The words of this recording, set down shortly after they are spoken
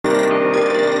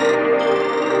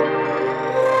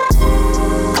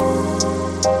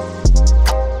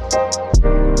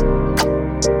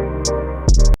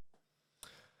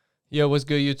Yo, what's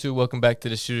good, YouTube? Welcome back to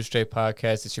the Shooter Straight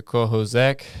Podcast. It's your co-host,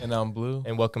 Zach. And I'm Blue.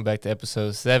 And welcome back to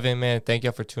episode 7, man. Thank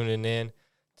y'all for tuning in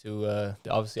to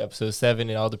obviously episode 7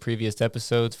 and all the previous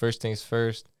episodes. First things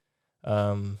first,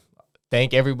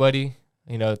 thank everybody.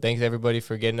 Thanks everybody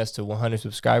for getting us to 100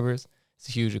 subscribers. It's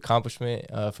a huge accomplishment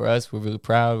for us. We're really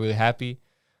proud, really happy.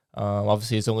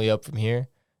 Obviously, it's only up from here.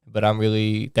 But I'm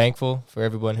really thankful for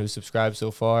everyone who's subscribed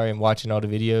so far and watching all the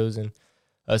videos and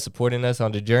supporting us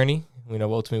on the journey.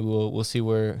 Ultimately, we'll see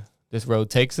where this road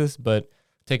takes us, but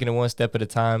taking it one step at a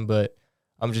time. But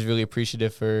I'm just really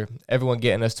appreciative for everyone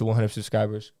getting us to 100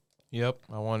 subscribers. Yep,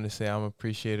 I wanted to say I'm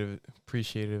appreciative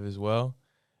as well.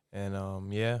 And,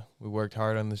 we worked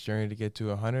hard on this journey to get to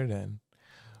 100, and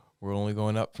we're only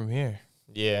going up from here.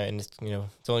 Yeah, and it's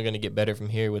only going to get better from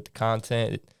here with the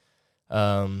content,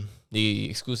 the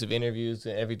exclusive interviews,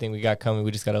 and everything we got coming.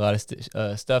 We just got a lot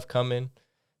of stuff coming.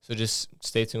 So just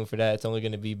stay tuned for that. It's only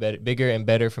going to be bigger and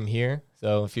better from here.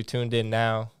 So if you're tuned in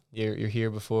now, you're here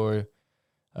before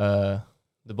the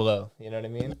below. You know what I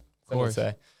mean? Of course.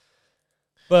 Say.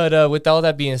 But with all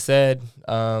that being said,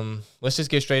 let's just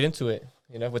get straight into it.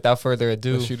 Without further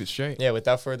ado. Let's shoot it straight. Yeah,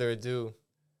 without further ado,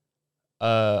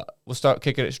 we'll start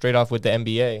kicking it straight off with the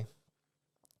NBA.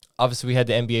 Obviously, we had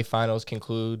the NBA Finals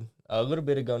conclude a little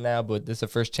bit ago now, but this is the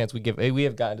first chance we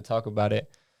have gotten to talk about it.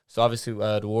 So obviously,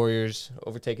 the Warriors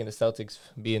overtaking the Celtics,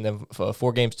 beating them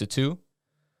 4-2.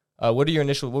 What were your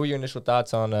initial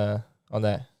thoughts on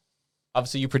that?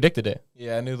 Obviously, you predicted it.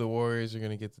 Yeah, I knew the Warriors are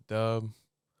gonna get the dub.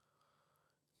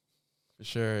 For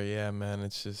sure, yeah, man.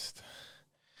 It's just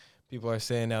people are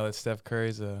saying now that Steph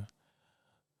Curry's a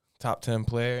top 10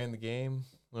 player in the game,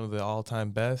 one of the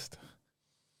all-time best.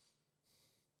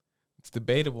 It's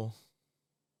debatable.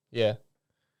 Yeah,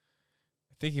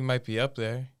 I think he might be up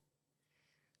there.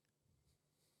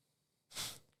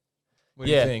 What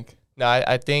do yeah. you think? No,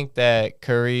 I think that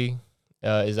Curry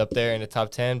is up there in the top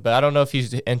 10, but I don't know if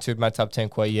he's entered my top 10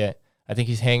 quite yet. I think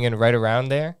he's hanging right around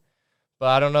there, but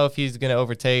I don't know if he's going to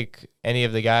overtake any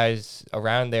of the guys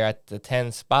around there at the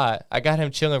 10 spot. I got him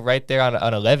chilling right there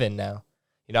on 11 now.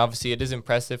 Obviously, it is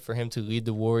impressive for him to lead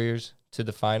the Warriors to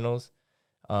the finals,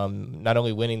 not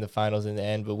only winning the finals in the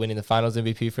end, but winning the finals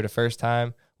MVP for the first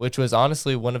time, which was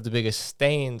honestly one of the biggest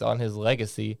stains on his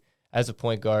legacy as a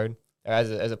point guard, or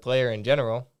as a player in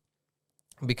general,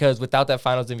 because without that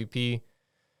finals MVP,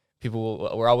 people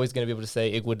were always going to be able to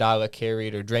say Iguodala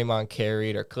carried or Draymond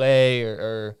carried or Clay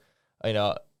or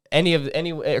any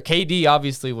or KD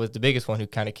obviously was the biggest one who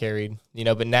kind of carried,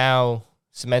 but now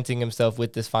cementing himself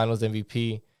with this finals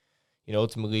MVP,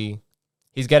 ultimately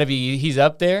he's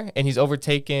up there and he's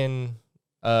overtaken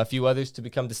a few others to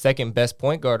become the second best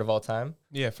point guard of all time.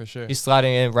 Yeah, for sure. He's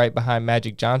sliding in right behind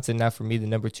Magic Johnson, now for me the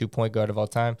number 2 point guard of all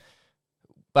time.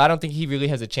 But I don't think he really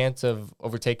has a chance of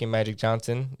overtaking Magic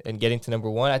Johnson and getting to number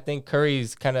 1. I think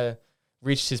Curry's kind of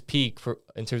reached his peak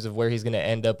in terms of where he's going to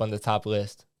end up on the top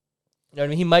list. You know what I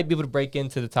mean? He might be able to break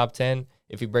into the top 10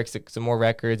 if he breaks some more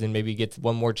records and maybe gets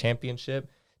one more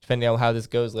championship, depending on how this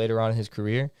goes later on in his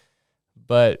career.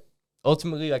 But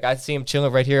ultimately, I see him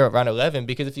chilling right here around 11,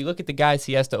 because if you look at the guys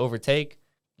he has to overtake,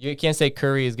 you can't say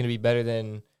Curry is going to be better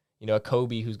than a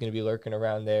Kobe who's going to be lurking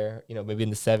around there, maybe in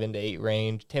the 7 to 8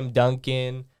 range. Tim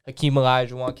Duncan, Hakeem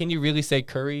Olajuwon. Can you really say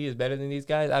Curry is better than these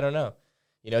guys? I don't know.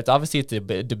 It's obviously it's a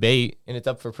debate, and it's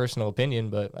up for personal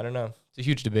opinion, but I don't know. It's a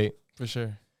huge debate. For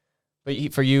sure.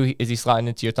 But for you, is he slotting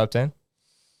into your top 10?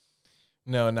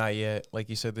 No, not yet. Like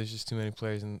you said, there's just too many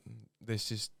players, and there's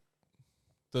just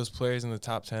those players in the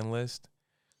top 10 list.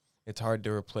 It's hard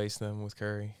to replace them with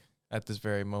Curry at this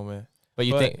very moment. But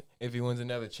you think if he wins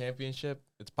another championship,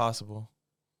 it's possible.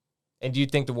 And do you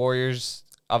think the Warriors,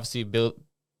 obviously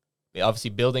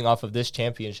building off of this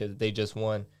championship that they just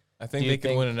won, I think they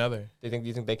can win another. Do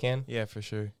you think they can? Yeah, for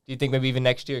sure. Do you think maybe even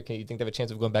next year, you think they have a chance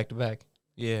of going back to back?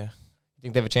 Yeah. You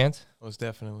think they have a chance? Most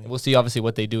definitely. We'll see obviously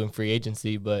what they do in free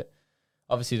agency, but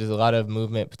obviously there's a lot of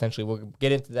movement potentially. We'll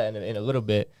get into that in a little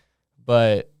bit.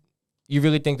 But you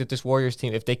really think that this Warriors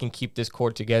team, if they can keep this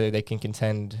core together, they can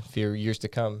contend for years to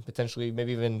come, potentially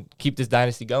maybe even keep this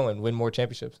dynasty going, win more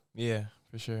championships? Yeah,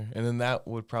 for sure. And then that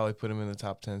would probably put him in the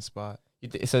top 10 spot.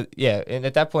 So, yeah, and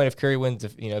at that point, if Curry wins,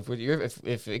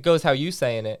 if it goes how you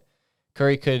saying it,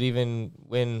 Curry could even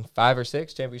win 5 or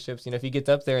 6 championships. If he gets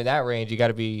up there in that range, you got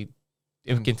to be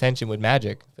in contention with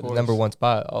Magic for the number 1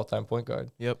 spot, all-time point guard.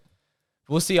 Yep.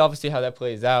 We'll see, obviously, how that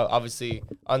plays out. Obviously,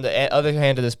 on the other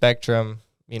hand of the spectrum,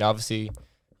 obviously,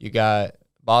 you got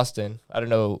Boston. I don't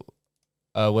know.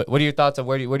 What are your thoughts on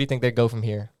where do you think they go from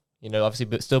here?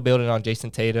 Obviously, still building on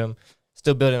Jason Tatum,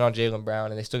 still building on Jaylen Brown,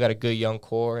 and they still got a good young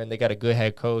core, and they got a good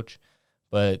head coach.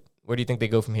 But where do you think they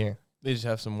go from here? They just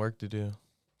have some work to do.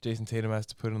 Jason Tatum has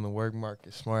to put in the work.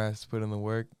 Marcus Smart has to put in the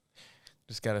work.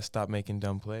 Just got to stop making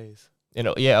dumb plays.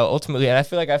 Ultimately, and I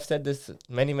feel like I've said this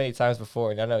many, many times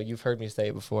before, and I know you've heard me say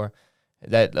it before,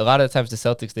 that a lot of the times the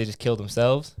Celtics, they just kill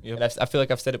themselves. Yep. And I feel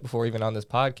like I've said it before even on this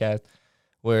podcast,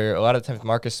 where a lot of times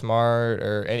Marcus Smart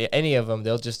or any of them,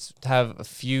 they'll just have a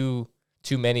few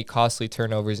too many costly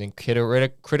turnovers in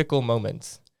critical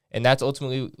moments. And that's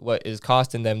ultimately what is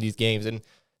costing them these games. And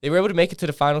they were able to make it to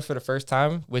the finals for the first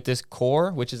time with this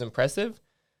core, which is impressive.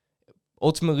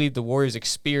 Ultimately, the Warriors'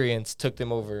 experience took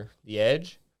them over the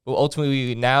edge. But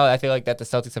ultimately, now I feel like that the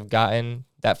Celtics have gotten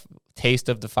that taste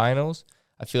of the finals.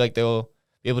 I feel like they'll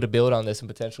be able to build on this and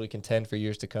potentially contend for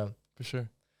years to come. For sure.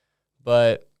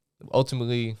 But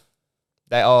ultimately,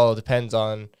 that all depends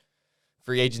on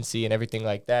free agency and everything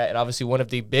like that. And obviously, one of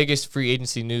the biggest free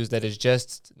agency news that is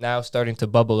just now starting to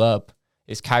bubble up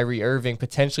is Kyrie Irving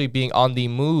potentially being on the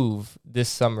move this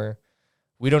summer.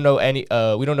 We don't know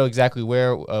exactly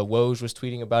where. Woj was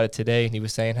tweeting about it today, and he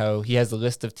was saying how he has a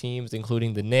list of teams,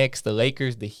 including the Knicks, the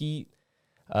Lakers, the Heat.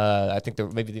 I think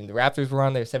maybe the Raptors were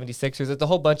on there, 76ers. There's a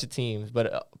whole bunch of teams,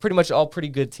 but pretty much all pretty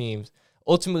good teams.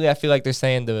 Ultimately, I feel like they're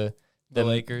saying the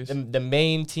Lakers. The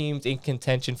main teams in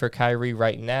contention for Kyrie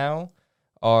right now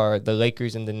are the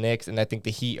Lakers and the Knicks, and I think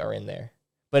the Heat are in there.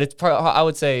 But it's I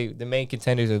would say the main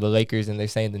contenders are the Lakers, and they're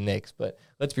saying the Knicks. But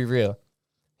let's be real.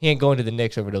 He ain't going to the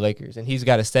Knicks over the Lakers, and he's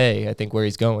got to say, I think, where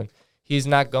he's going. He's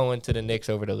not going to the Knicks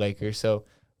over the Lakers. So,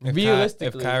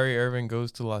 realistically, if Kyrie Irving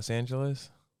goes to Los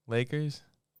Angeles Lakers,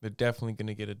 they're definitely going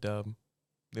to get a dub.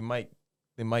 They might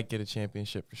get a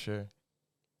championship for sure.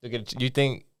 You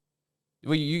think?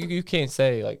 Well, you can't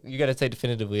say, like, you got to say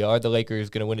definitively, are the Lakers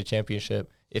going to win a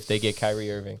championship if they get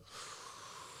Kyrie Irving?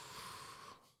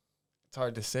 It's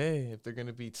hard to say if they're going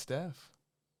to beat Steph.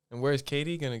 And where's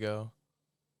KD going to go?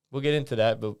 We'll get into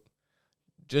that, but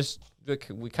just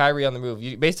with Kyrie on the move,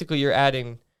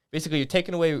 you're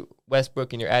taking away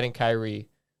Westbrook and you're adding Kyrie.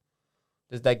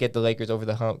 Does that get the Lakers over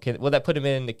the hump? Will that put him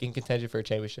in contention for a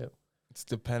championship? It's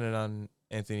dependent on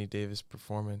Anthony Davis'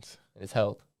 performance and his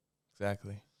health.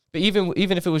 Exactly. But even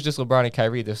if it was just LeBron and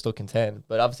Kyrie, they'll still contend.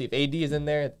 But obviously, if AD is in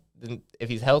there, then if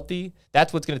he's healthy,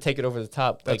 that's what's going to take it over the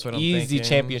top. That's like what I'm easy thinking.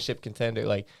 Championship contender.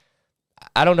 Like,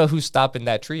 I don't know who's stopping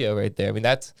that trio right there. I mean,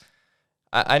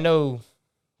 I know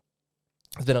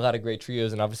there's been a lot of great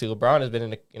trios, and obviously LeBron has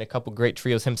been in a couple great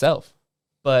trios himself.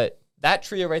 But that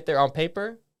trio right there on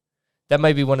paper, that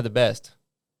might be one of the best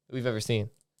we've ever seen.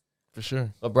 For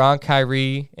sure. LeBron,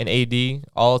 Kyrie, and AD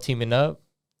all teaming up.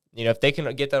 You know, if they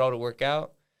can get that all to work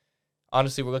out,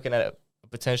 honestly, we're looking at a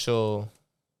potential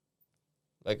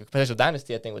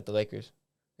dynasty, I think, with the Lakers.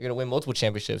 They're going to win multiple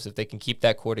championships if they can keep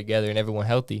that core together and everyone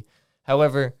healthy.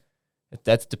 However,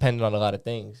 that's dependent on a lot of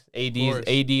things. AD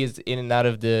is in and out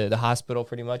of the hospital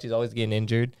pretty much. He's always getting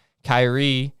injured.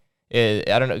 Kyrie, I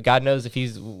don't know. God knows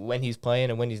when he's playing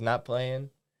and when he's not playing.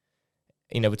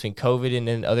 You know, between COVID and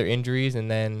then other injuries,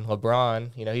 and then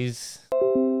LeBron, you know, he's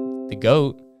the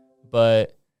GOAT,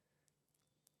 but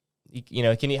you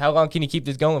know, how long can he keep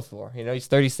this going for? You know, he's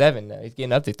 37 now. He's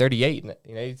getting up to 38.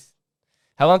 You know,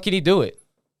 how long can he do it?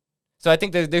 So I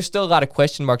think there's still a lot of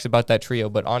question marks about that trio,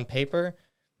 but on paper,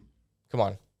 come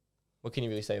on, what can you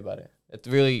really say about it? It's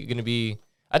really going to be.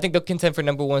 I think they'll contend for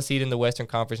number 1 seed in the Western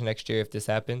Conference next year if this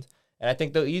happens, and I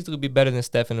think they'll easily be better than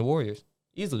Steph and the Warriors.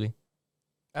 Easily.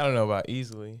 I don't know about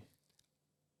easily.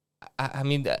 I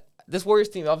mean, this Warriors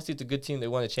team, obviously, it's a good team. They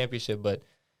won the championship, but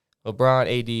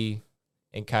LeBron, AD,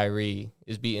 and Kyrie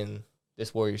is beating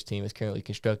this Warriors team as currently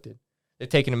constructed. They're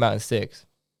taking them out in 6.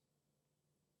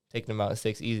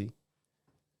 Easy.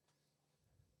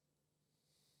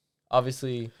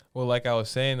 Obviously. Well, like I was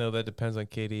saying, though, that depends on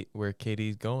KD, where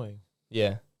KD's going.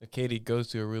 Yeah. If KD goes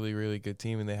to a really, really good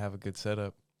team and they have a good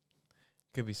setup,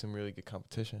 could be some really good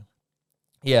competition.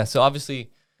 Yeah, so obviously,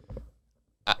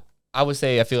 I would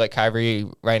say I feel like Kyrie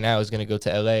right now is going to go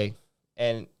to LA.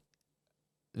 And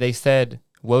they said,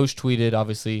 Woj tweeted,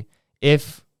 obviously,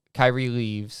 if Kyrie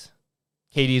leaves,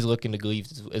 KD is looking to leave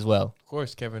as well. Of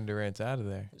course, Kevin Durant's out of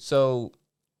there. So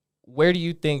where do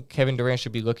you think Kevin Durant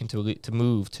should be looking to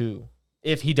move to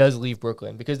if he does leave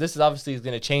Brooklyn? Because this is obviously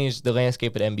going to change the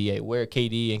landscape of the NBA, where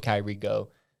KD and Kyrie go.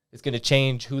 It's going to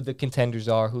change who the contenders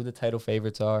are, who the title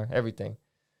favorites are, everything.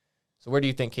 So where do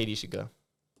you think KD should go?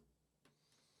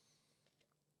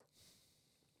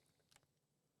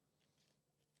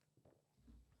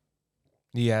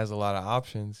 He has a lot of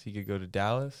options. He could go to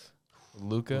Dallas,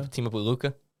 Luka. Team up with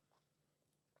Luka.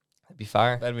 That'd be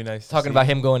fire. That'd be nice. Talking about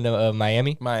him going to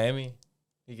Miami.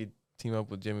 He could team up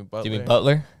with Jimmy Butler. Jimmy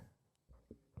Butler.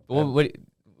 What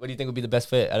do you think would be the best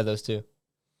fit out of those two?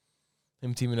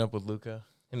 Him teaming up with Luka.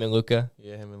 Him and Luka.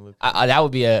 Yeah, him and Luka. That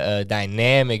would be a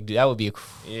dynamic. That would be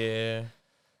Yeah.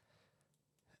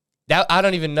 That I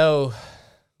don't even know.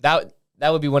 That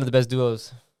would be one of the best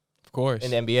duos Of course.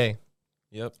 in the NBA.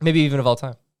 Yep. Maybe even of all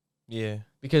time. Yeah.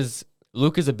 Because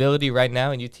Luka's ability right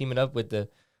now, and you teaming up with the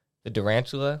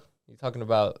Durantula, you're talking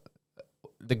about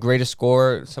the greatest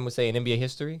scorer, some would say, in NBA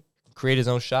history. Create his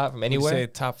own shot from anywhere. Would you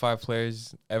say top 5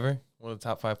 players ever? One of the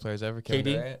top 5 players ever. Kevin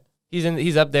KD? Durant?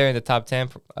 He's up there in the top 10,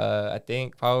 I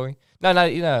think, probably. No, not,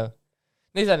 he's not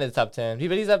in the top 10.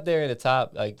 But he's up there in the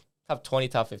top 20,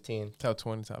 top 15. Top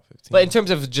 20, top 15. But in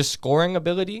terms of just scoring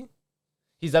ability,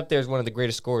 he's up there as one of the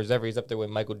greatest scorers ever. He's up there with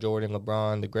Michael Jordan,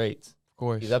 LeBron, the greats. Of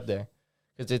course. He's up there.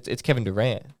 Because it's Kevin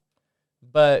Durant.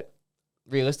 But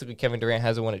realistically, Kevin Durant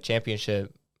hasn't won a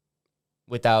championship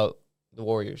without the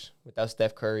Warriors, without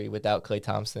Steph Curry, without Klay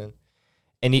Thompson.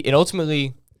 And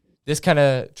ultimately, this kind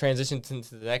of transitions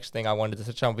into the next thing I wanted to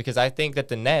touch on, because I think that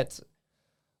the Nets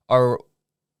are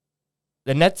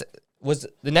the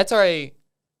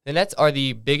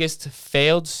biggest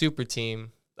failed super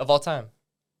team of all time.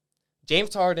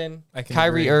 James Harden,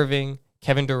 Kyrie Irving,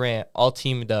 Kevin Durant, all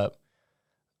teamed up.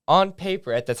 On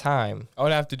paper at the time, I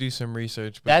would have to do some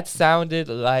research. But that sounded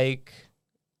like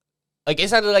it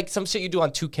sounded like some shit you do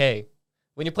on 2K.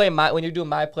 When you're doing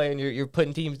my play and you're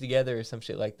putting teams together or some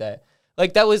shit like that.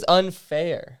 Like, that was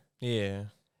unfair. Yeah.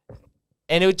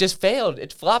 And it just failed.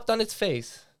 It flopped on its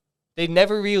face. They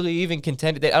never really even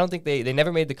contended. I don't think they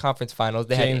never made the conference finals.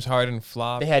 James Harden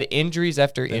flopped. They had injuries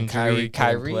after injury.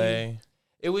 Kyrie play.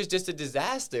 It was just a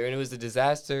disaster, and it was a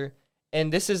disaster.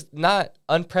 And this is not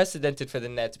unprecedented for the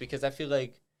Nets, because I feel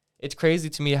like it's crazy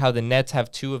to me how the Nets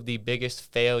have two of the biggest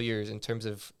failures in terms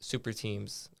of super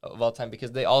teams of all time,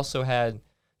 because they also had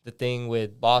the thing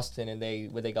with Boston, and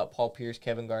where they got Paul Pierce,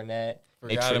 Kevin Garnett.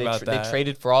 They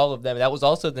traded for all of them. That was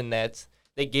also the Nets.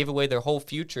 They gave away their whole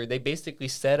future. They basically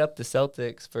set up the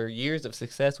Celtics for years of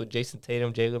success with Jason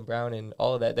Tatum, Jaylen Brown, and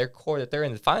all of that. Their core that they're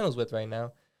in the finals with right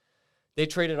now. They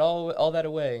traded all that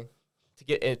away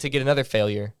to get another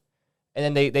failure.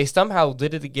 And then they somehow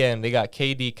did it again. They got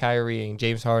KD, Kyrie, and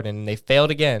James Harden, and they failed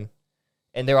again.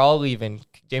 And they're all leaving.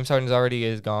 James Harden's already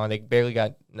is gone. They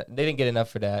didn't get enough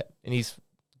for that. And he's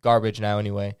garbage now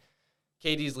anyway.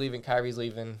 KD's leaving, Kyrie's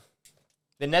leaving.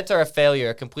 The Nets are a failure,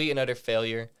 a complete and utter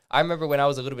failure. I remember when I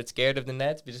was a little bit scared of the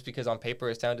Nets, just because on paper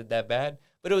it sounded that bad.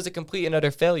 But it was a complete and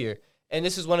utter failure. And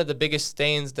this is one of the biggest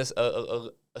stains that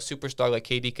a superstar like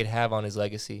KD could have on his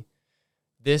legacy.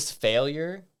 This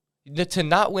failure, to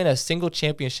not win a single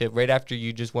championship right after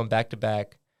you just won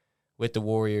back-to-back with the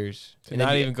Warriors. To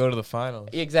not even go to the finals.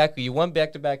 Exactly. You won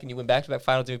back-to-back, and you win back-to-back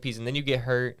finals MVPs, and then you get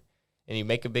hurt, and you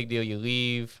make a big deal, you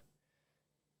leave.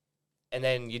 And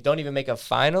then you don't even make a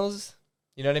finals.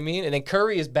 You know what I mean? And then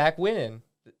Curry is back winning.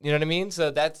 You know what I mean?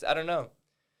 So that's, I don't know.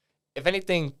 If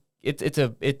anything, it's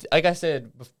like I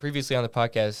said previously on the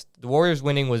podcast, the Warriors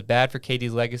winning was bad for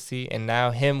KD's legacy, and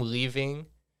now him leaving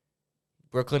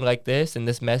Brooklyn like this and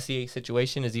this messy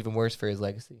situation is even worse for his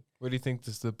legacy. Where do you think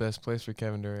this is the best place for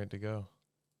Kevin Durant to go?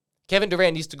 Kevin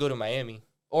Durant needs to go to Miami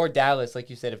or Dallas, like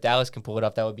you said. If Dallas can pull it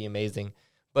off, that would be amazing.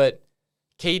 But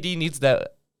KD needs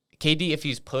that. KD, if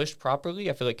he's pushed properly,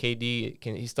 I feel like KD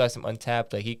he still has some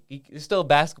untapped. Like he's still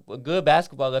good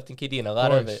basketball left in KD, and a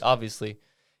lot of it, obviously.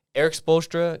 Eric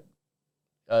Spoelstra,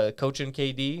 coaching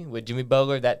KD with Jimmy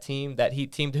Butler, that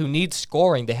Heat team who needs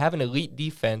scoring. They have an elite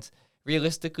defense.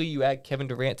 Realistically, you add Kevin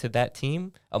Durant to that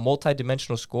team, a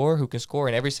multi-dimensional scorer who can score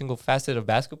in every single facet of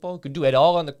basketball, who can do it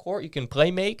all on the court. He can play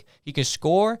make, he can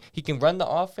score, he can run the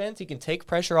offense, he can take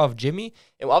pressure off Jimmy.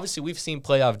 And obviously, we've seen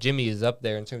playoff Jimmy is up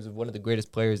there in terms of one of the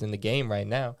greatest players in the game right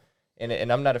now.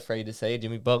 And I'm not afraid to say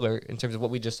Jimmy Butler, in terms of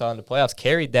what we just saw in the playoffs,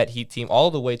 carried that Heat team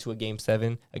all the way to a Game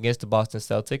 7 against the Boston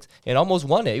Celtics and almost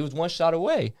won it. He was one shot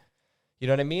away. You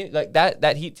know what I mean? Like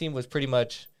that Heat team was pretty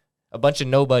much a bunch of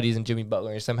nobodies in Jimmy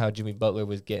Butler, and somehow Jimmy Butler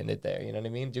was getting it there. You know what I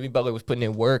mean? Jimmy Butler was putting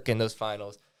in work in those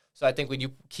finals. So I think when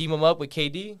you team him up with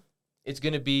KD, it's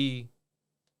gonna be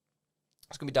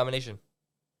domination.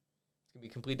 It's gonna be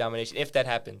complete domination if that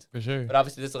happens. For sure. But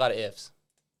obviously, there's a lot of ifs.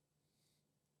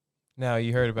 Now,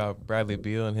 you heard about Bradley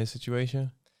Beal and his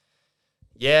situation?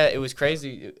 Yeah, it was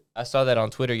crazy. I saw that on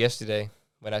Twitter yesterday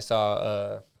when I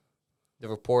saw the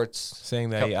reports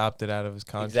saying that he opted out of his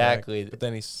contract. Exactly. But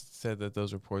then he said that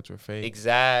those reports were fake.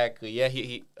 Exactly. Yeah,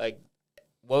 he like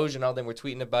Woj and all them were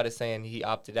tweeting about it, saying he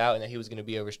opted out and that he was going to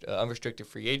be an unrestricted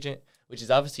free agent, which is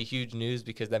obviously huge news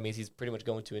because that means he's pretty much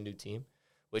going to a new team,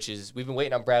 which is we've been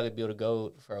waiting on Bradley Beal to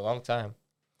go for a long time.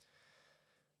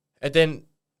 And then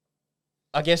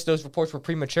I guess those reports were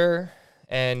premature,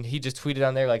 and he just tweeted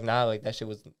on there like, nah, like that shit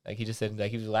was like he just said like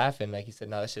he was laughing, like he said,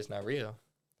 nah, that shit's not real.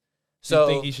 So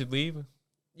you think he should leave?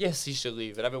 Yes, he should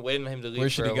leave. And I've been waiting on him to Where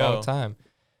leave should for he a long go? time.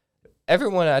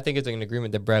 Everyone, I think, is in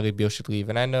agreement that Bradley Beal should leave.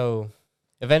 And I know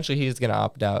eventually he's going to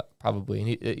opt out, probably. And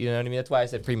you know what I mean? That's why I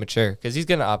said premature, because he's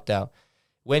going to opt out.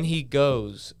 When he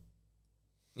goes,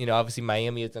 obviously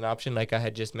Miami is an option, like I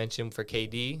had just mentioned for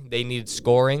KD. They need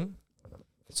scoring.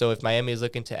 So if Miami is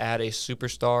looking to add a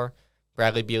superstar,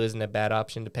 Bradley Beal isn't a bad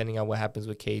option, depending on what happens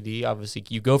with KD. Obviously,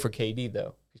 you go for KD,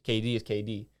 though. KD is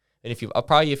KD. And if you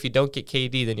don't get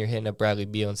KD, then you're hitting up Bradley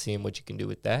Beal and seeing what you can do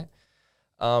with that.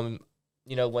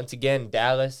 Once again,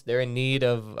 Dallas, they're in need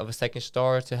of a second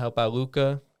star to help out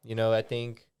Luka. I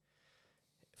think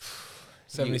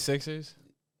 76ers?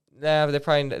 Nah, but they're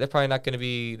probably not going to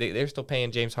be. They're still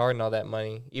paying James Harden all that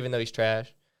money, even though he's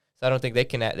trash. So I don't think they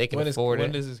can afford it.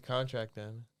 When does his contract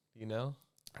end? Do you know?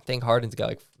 I think Harden's got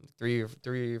like 3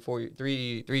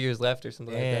 years left or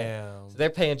something like that. Damn. So they're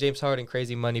paying James Harden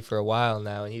crazy money for a while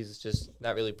now, and he's just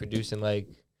not really producing like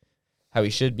how he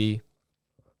should be.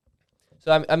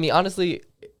 So I mean, honestly,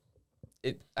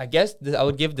 I guess I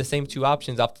would give the same two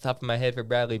options off the top of my head for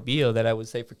Bradley Beal that I would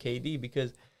say for KD,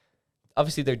 because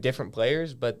obviously they're different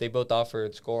players, but they both offer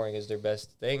scoring as their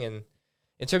best thing. And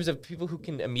in terms of people who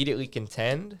can immediately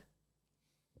contend,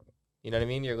 you know what I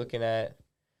mean? You're looking at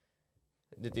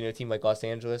a team like Los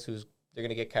Angeles, they're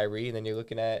gonna get Kyrie, and then you're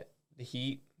looking at the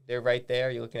Heat. They're right there.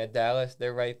 You're looking at Dallas.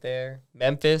 They're right there.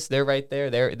 Memphis. They're right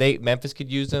there. Memphis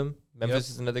could use them. Memphis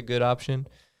is another good option.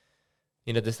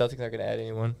 The Celtics aren't gonna add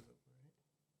anyone.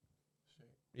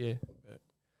 Yeah.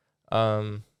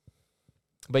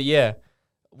 But yeah,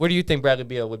 where do you think Bradley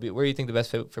Beal would be? Where do you think the best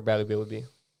fit for Bradley Beal would be?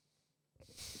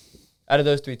 Out of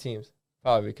those three teams,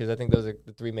 probably, because I think those are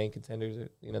the three main contenders.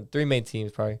 The three main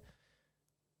teams, probably.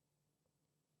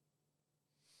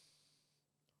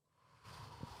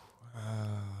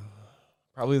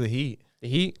 Probably the Heat. The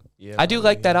Heat? Yeah, I do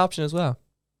like that option as well.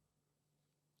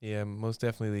 Yeah, most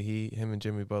definitely the Heat. Him and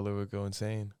Jimmy Butler would go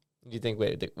insane. Do you think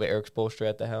with Eric Spoelstra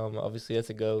at the helm, obviously that's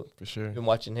a GOAT. For sure. We've been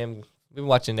watching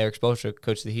Eric Spoelstra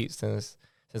coach the Heat since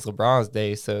LeBron's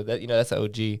days. So that's an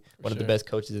OG, one of the best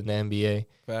coaches in the NBA.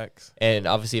 Facts. And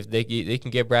obviously if they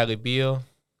can get Bradley Beal,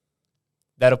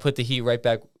 that'll put the Heat right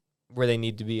back where they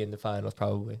need to be in the finals.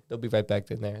 Probably they'll be right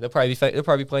back in there. They'll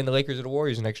probably be playing the Lakers or the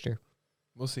Warriors next year.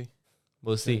 We'll see.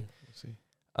 We'll see. Yeah, we'll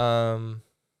see.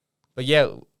 But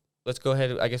yeah, let's go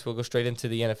ahead. I guess we'll go straight into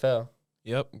the NFL.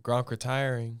 Yep, Gronk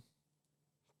retiring.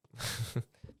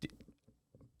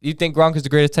 You think Gronk is the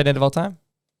greatest tight end of all time?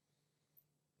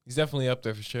 He's definitely up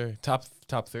there for sure. Top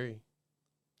three.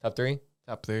 Top three?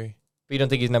 Top three. But you don't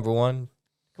think he's number one?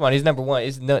 Come on, he's number one.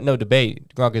 It's no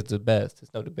debate. Gronk is the best.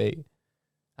 It's no debate.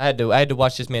 I had to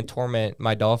watch this man torment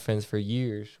my Dolphins for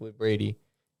years with Brady.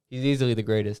 He's easily the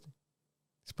greatest.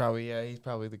 He's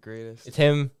probably the greatest. It's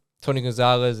him, Tony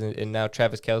Gonzalez, and now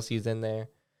Travis Kelce's in there.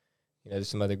 There's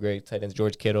some other great tight ends,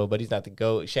 George Kittle, but he's not the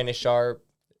GOAT. Shannon Sharp.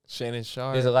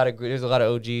 There's a lot of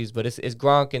OGs, but it's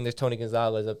Gronk and there's Tony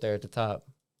Gonzalez up there at the top.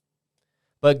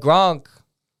 But Gronk,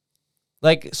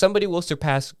 like, somebody will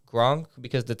surpass Gronk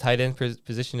because the tight end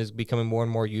position is becoming more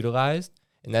and more utilized,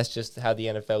 and that's just how the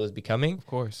NFL is becoming. Of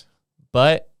course.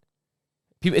 But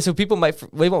people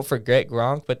they won't forget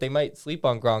Gronk, but they might sleep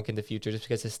on Gronk in the future just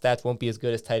because his stats won't be as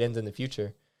good as tight ends in the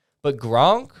future. But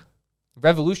Gronk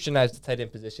revolutionized the tight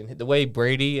end position. The way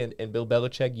Brady and Bill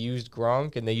Belichick used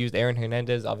Gronk, and they used Aaron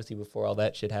Hernandez, obviously before all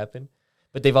that shit happened.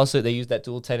 But they used that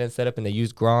dual tight end setup, and they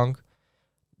used Gronk.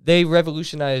 They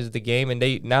revolutionized the game,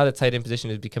 and now the tight end position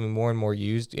is becoming more and more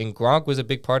used. And Gronk was a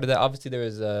big part of that. Obviously, there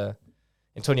was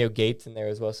Antonio Gates in there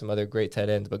as well, some other great tight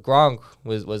ends. But Gronk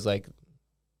was like,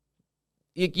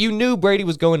 you knew Brady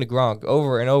was going to Gronk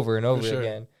over and over and over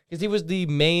again because he was the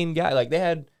main guy. Like they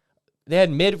had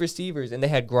mid receivers and they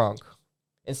had Gronk.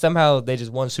 And somehow they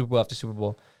just won Super Bowl after Super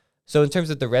Bowl. So in terms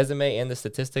of the resume and the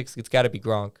statistics, it's got to be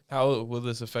Gronk. How will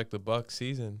this affect the Bucs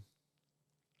season?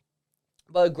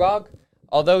 But Gronk,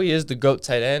 although he is the GOAT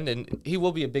tight end, and he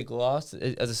will be a big loss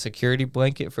as a security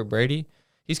blanket for Brady,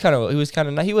 he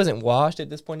wasn't washed at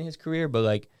this point in his career, but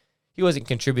like he wasn't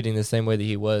contributing the same way that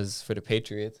he was for the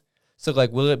Patriots. So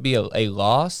like, will it be a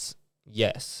loss?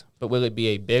 Yes. But will it be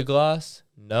a big loss?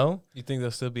 No. You think they'll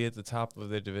still be at the top of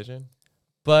their division?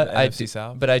 But I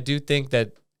do think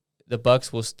that the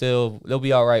Bucs they'll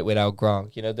be all right without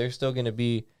Gronk. They're still going to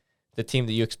be the team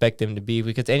that you expect them to be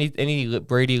because any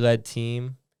Brady-led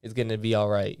team is going to be all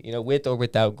right, with or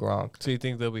without Gronk. So you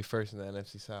think they'll be first in the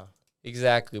NFC South?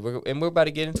 Exactly. We're about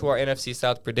to get into our NFC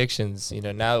South predictions.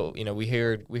 Now we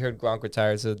heard Gronk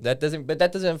retire, so that doesn't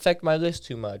affect my list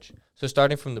too much. So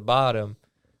starting from the bottom,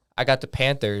 I got the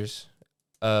Panthers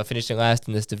finishing last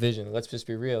in this division. Let's just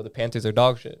be real. The Panthers are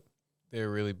dog shit. They're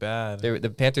really bad. The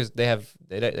Panthers,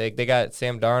 they got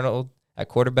Sam Darnold at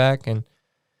quarterback, and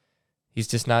he's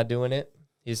just not doing it.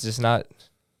 He's just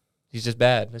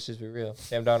bad. Let's just be real.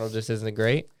 Sam Darnold just isn't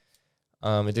great.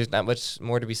 And there's not much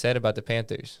more to be said about the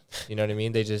Panthers. You know what I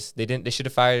mean? They should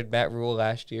have fired Matt Rule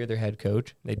last year, their head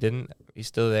coach. They didn't. He's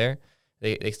still there.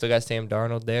 They still got Sam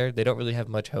Darnold there. They don't really have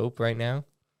much hope right now.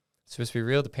 So let's be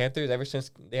real. The Panthers, ever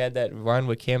since they had that run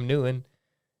with Cam Newton,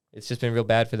 it's just been real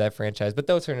bad for that franchise. But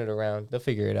they'll turn it around. They'll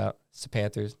figure it out. It's the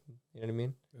Panthers. You know what I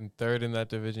mean? And third in that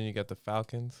division, you got the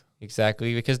Falcons.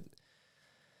 Exactly. Because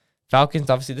Falcons,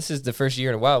 obviously, this is the first year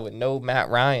in a while with no Matt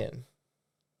Ryan.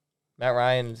 Matt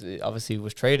Ryan obviously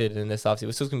was traded in this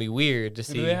offseason. So it's going to be weird to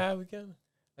see. Who do they have again?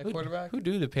 Quarterback? Who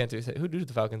do the Panthers have? Who do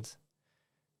the Falcons?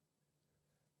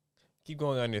 Keep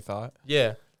going on your thought.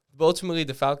 Yeah. But ultimately,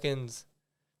 the Falcons,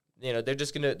 they're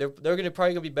just going to, they're going to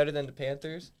probably going to be better than the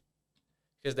Panthers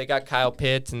because they got Kyle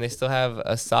Pitts and they still have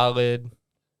a solid.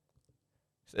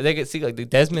 So they could see like the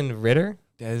Desmond Ritter.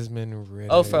 Desmond Ritter.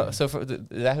 Oh, is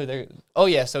that who they're? Oh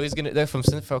yeah, so they're from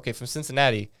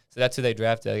Cincinnati. So that's who they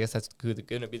drafted. I guess that's who they're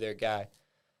gonna be their guy.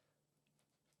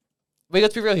 Wait,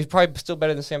 let's be real. He's probably still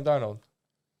better than Sam Darnold.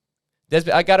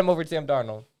 I got him over Sam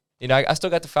Darnold. I still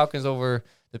got the Falcons over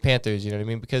the Panthers. You know what I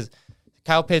mean? Because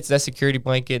Kyle Pitts, that security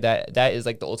blanket, that is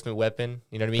like the ultimate weapon.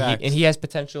 You know what I mean? He has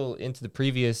potential. Into the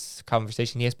previous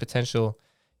conversation, he has potential.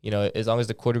 As long as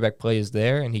the quarterback play is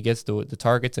there and he gets the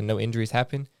targets and no injuries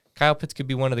happen. Kyle Pitts could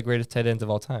be one of the greatest tight ends of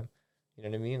all time. You know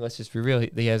what I mean? Let's just be real.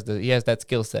 He has that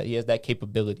skill set. He has that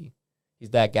capability.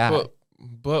 He's that guy.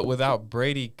 But without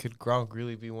Brady, could Gronk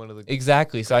really be one of the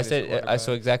exactly? So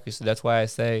exactly. So that's why I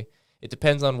say it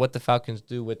depends on what the Falcons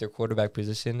do with their quarterback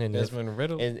position and Desmond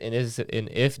Ritter. And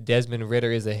if Desmond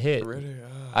Ritter is a hit.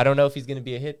 I don't know if he's going to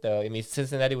be a hit though. I mean,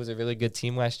 Cincinnati was a really good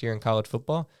team last year in college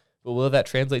football, but will that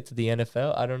translate to the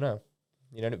NFL? I don't know.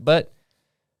 But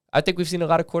I think we've seen a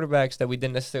lot of quarterbacks that we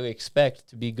didn't necessarily expect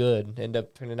to be good end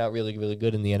up turning out really, really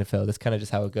good in the NFL. That's kind of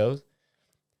just how it goes.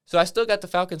 So I still got the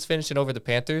Falcons finishing over the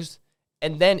Panthers.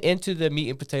 And then into the meat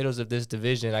and potatoes of this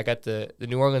division, I got the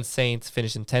New Orleans Saints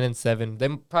finishing 10-7. They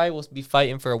probably will be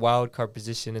fighting for a wild card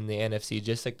position in the NFC,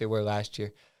 just like they were last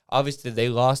year. Obviously, they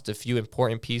lost a few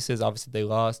important pieces. Obviously, they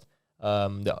lost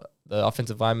the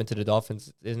offensive lineman to the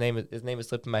Dolphins. His name is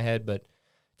slipped in my head, but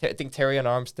I think Aaron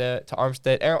Armstead.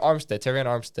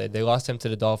 They lost him to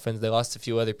the Dolphins. They lost a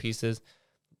few other pieces,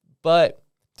 but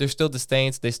they're still the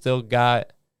Saints. They still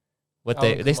got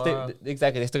they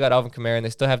still got Alvin Kamara, and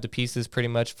they still have the pieces pretty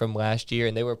much from last year.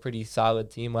 And they were a pretty solid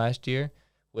team last year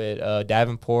with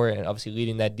Davenport and obviously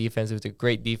leading that defense. It was a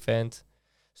great defense.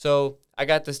 So I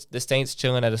got the Saints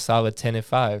chilling at a solid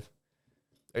 10-5.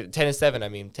 Or 10-7, I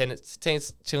mean.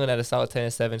 Saints chilling at a solid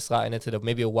 10-7, slotting into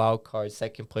maybe a wild card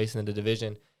second place in the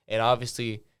division. And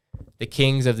obviously, the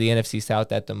kings of the NFC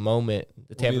South at the moment,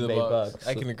 the Tampa Bay Bucks.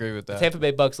 I can agree with that. The Tampa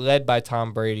Bay Bucks, led by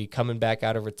Tom Brady, coming back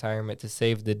out of retirement to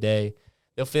save the day.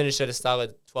 They'll finish at a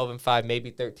solid 12-5,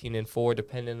 maybe 13-4,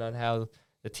 depending on how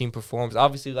the team performs.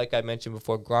 Obviously, like I mentioned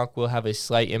before, Gronk will have a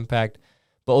slight impact,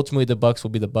 but ultimately the Bucks will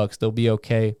be the Bucks. They'll be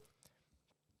okay.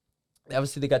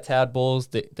 Obviously, they got Tad Bowles.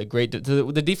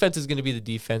 The defense is going to be the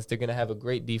defense. They're going to have a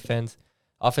great defense.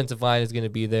 Offensive line is going to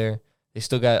be there. They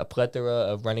still got a plethora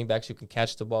of running backs who can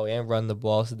catch the ball and run the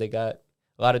ball. So they got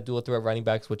a lot of dual threat running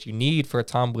backs, what you need for a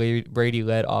Tom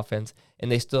Brady-led offense. And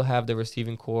they still have the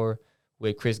receiving core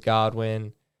with Chris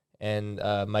Godwin and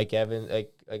Mike Evans.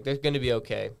 Like they're going to be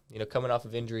okay. Coming off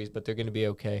of injuries, but they're going to be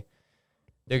okay.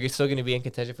 They're still going to be in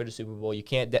contention for the Super Bowl. You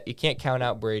can't count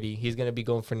out Brady. He's going to be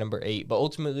going for number 8. But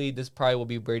ultimately, this probably will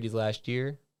be Brady's last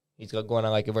year. He's going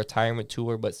on like a retirement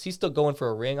tour, but he's still going for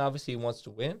a ring. Obviously, he wants to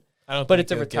win. But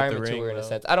it's a retirement tour in a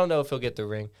sense. I don't know if he'll get the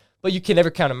ring. But you can never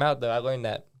count him out, though. I learned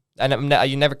that. And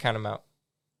you never count him out.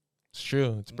 It's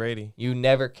true. It's Brady. You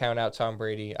never count out Tom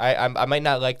Brady. I might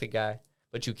not like the guy,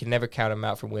 but you can never count him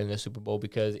out from winning the Super Bowl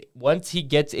because once he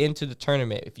gets into the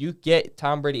tournament, if you get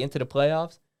Tom Brady into the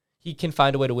playoffs, he can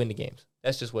find a way to win the games.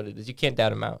 That's just what it is. You can't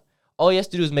doubt him out. All he has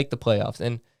to do is make the playoffs.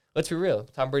 And let's be real.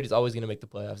 Tom Brady's always going to make the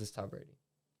playoffs. It's Tom Brady.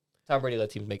 Tom Brady let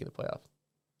teams make it the playoffs.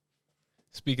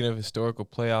 Speaking of historical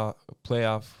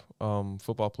playoff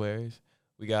football players,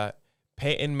 we got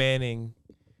Peyton Manning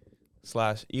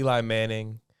 / Eli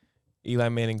Manning, Eli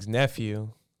Manning's nephew,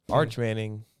 Arch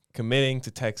Manning, committing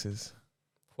to Texas.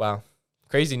 Wow.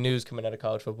 Crazy news coming out of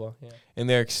college football. Yeah. And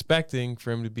they're expecting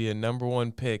for him to be a number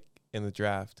 1 pick in the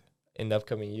draft. In the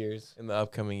upcoming years.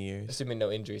 Assuming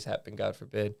no injuries happen, God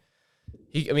forbid.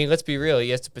 Let's be real.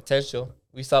 He has the potential.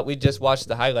 We just watched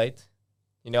the highlights.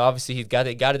 Obviously he's got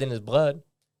it in his blood.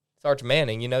 It's Arch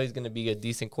Manning. He's going to be a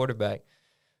decent quarterback.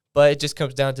 But it just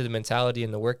comes down to the mentality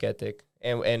and the work ethic.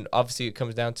 And obviously it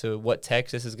comes down to what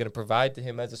Texas is going to provide to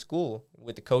him as a school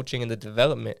with the coaching and the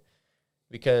development.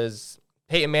 Because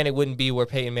Peyton Manning wouldn't be where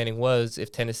Peyton Manning was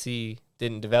if Tennessee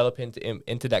didn't develop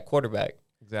into that quarterback.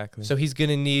 Exactly. So he's going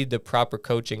to need the proper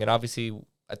coaching. And obviously,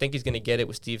 I think he's going to get it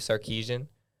with Steve Sarkisian.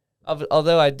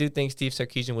 Although I do think Steve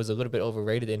Sarkisian was a little bit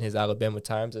overrated in his Alabama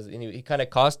times. He kind of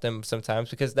cost them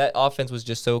sometimes because that offense was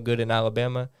just so good in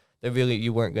Alabama that really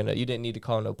you didn't need to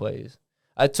call no plays.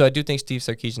 So I do think Steve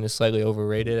Sarkisian is slightly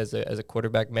overrated as a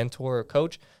quarterback mentor or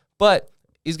coach, but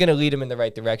he's going to lead him in the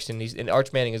right direction. And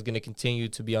Arch Manning is going to continue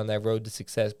to be on that road to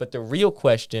success. But the real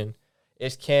question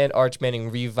is, can Arch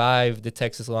Manning revive the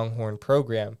Texas Longhorn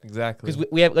program? Exactly.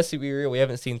 Because let's be real, we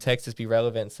haven't seen Texas be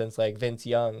relevant since like Vince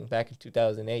Young back in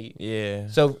 2008. Yeah.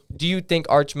 So do you think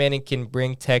Arch Manning can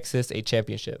bring Texas a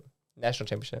championship, national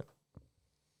championship?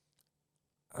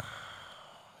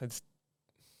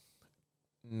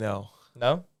 No,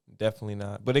 definitely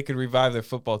not. But it could revive their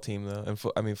football team though,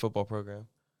 and football program.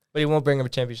 But he won't bring him a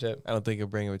championship. I don't think he'll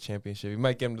bring him a championship. He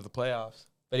might get him to the playoffs,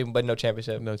 But no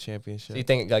championship. no championship. So you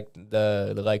think like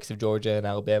the likes of Georgia and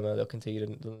Alabama,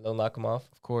 they'll knock him off?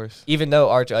 Of course. Even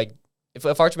though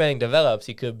if Arch Manning develops,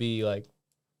 he could be like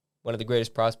one of the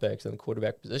greatest prospects in the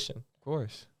quarterback position. Of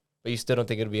course. But you still don't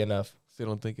think it'll be enough. Still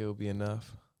don't think it will be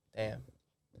enough. Damn.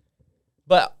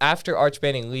 But after Arch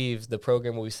Manning leaves, the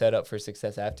program will be set up for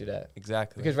success after that.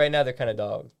 Exactly. Because right now they're kind of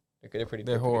dog. They're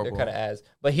horrible. They're kind of ass.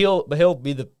 But he'll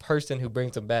be the person who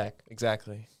brings them back.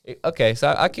 Exactly. Okay,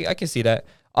 so I can see that.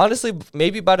 Honestly,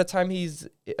 maybe by the time he's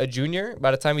a junior,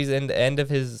 by the time he's in the end of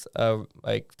his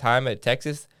time at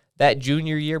Texas, that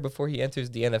junior year before he enters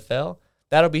the NFL,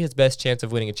 that'll be his best chance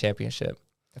of winning a championship.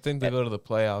 I think they go to the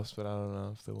playoffs, but I don't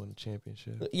know if they win a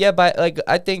championship. Yeah, but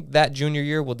I think that junior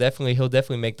year he'll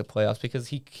definitely make the playoffs because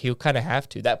he'll kind of have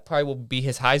to. That probably will be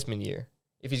his Heisman year.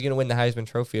 If he's gonna win the Heisman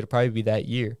Trophy, it'll probably be that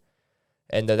year,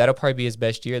 and that'll probably be his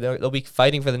best year. They'll be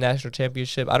fighting for the national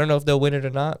championship. I don't know if they'll win it or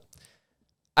not.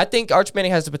 I think Arch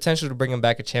Manning has the potential to bring him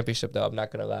back a championship, though. I'm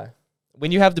not gonna lie.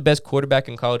 When you have the best quarterback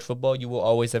in college football, you will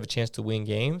always have a chance to win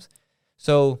games.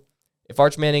 So if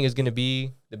Arch Manning is gonna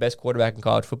be the best quarterback in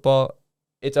college football,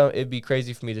 it'd be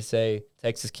crazy for me to say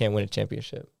Texas can't win a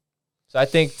championship. So I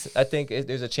think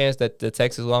there's a chance that the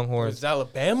Texas Longhorns. Is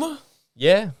Alabama?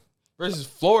 Yeah. Versus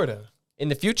Florida. In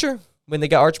the future, when they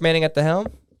got Arch Manning at the helm,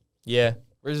 yeah.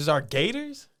 Versus our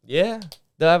Gators? Yeah.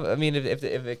 I mean,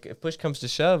 if push comes to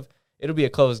shove, it'll be a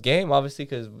close game, obviously,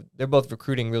 because they're both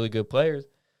recruiting really good players.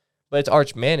 But it's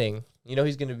Arch Manning. You know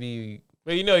he's going to be.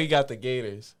 Well, you know you got the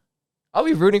Gators. I'll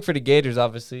be rooting for the Gators,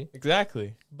 obviously.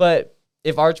 Exactly. But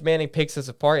if Arch Manning picks us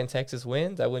apart and Texas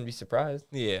wins, I wouldn't be surprised.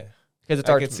 Yeah. Because it's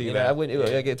Arch.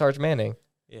 It's Arch Manning.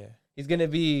 Yeah. He's going to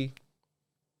be.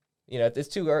 It's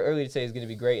too early to say he's going to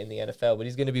be great in the NFL, but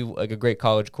he's going to be like a great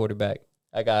college quarterback.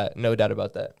 I got no doubt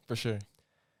about that. For sure.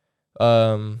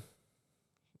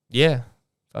 Yeah.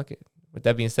 Fuck it. With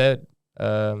that being said,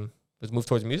 let's move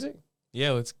towards music.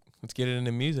 Yeah, let's get it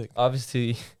into music.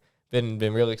 Obviously, been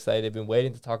really excited. Been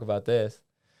waiting to talk about this.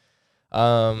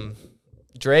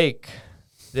 Drake,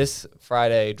 this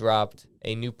Friday dropped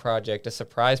a new project, a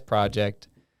surprise project.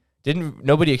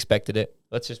 Nobody expected it.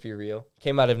 Let's just be real.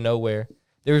 Came out of nowhere.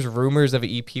 There was rumors of an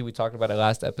EP. We talked about it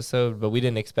last episode, but we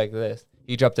didn't expect this.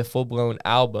 He dropped a full-blown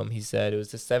album, he said. It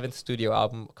was the 7th studio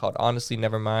album called Honestly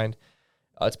Nevermind.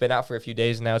 It's been out for a few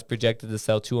days now. It's projected to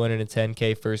sell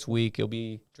 210K first week. It'll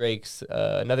be Drake's,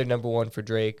 another number one for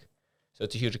Drake. So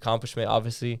it's a huge accomplishment,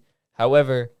 obviously.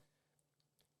 However,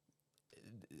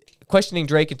 questioning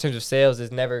Drake in terms of sales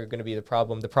is never going to be the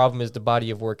problem. The problem is the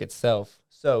body of work itself.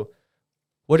 So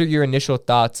what are your initial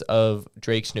thoughts of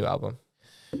Drake's new album?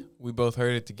 We both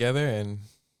heard it together, and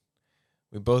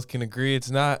we both can agree it's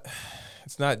not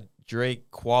Drake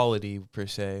quality per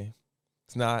se.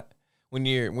 It's not when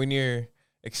you're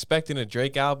expecting a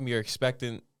Drake album, you're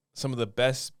expecting some of the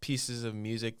best pieces of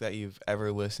music that you've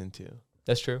ever listened to.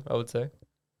 That's true, I would say.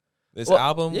 This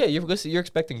album, yeah, you're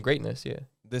expecting greatness, yeah.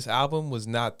 This album was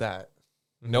not that.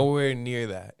 Mm-hmm. Nowhere near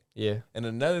that. Yeah. And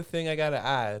another thing I gotta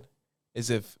add is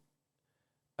if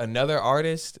another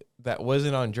artist that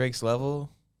wasn't on Drake's level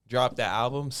dropped that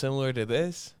album similar to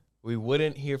this, we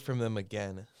wouldn't hear from them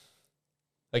again.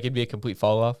 Like it'd be a complete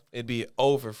fall off? It'd be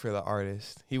over for the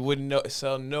artist. He wouldn't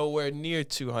sell nowhere near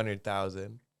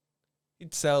 200,000.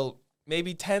 He'd sell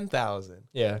maybe 10,000.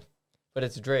 Yeah. But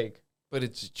it's Drake.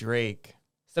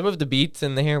 Some of the beats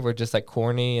in there were just like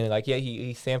corny and like, yeah,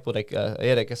 he sampled he had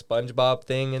like a SpongeBob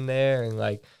thing in there and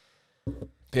like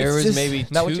there was maybe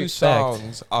 2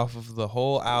 songs off of the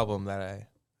whole album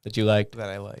that you liked. That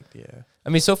I liked, yeah. I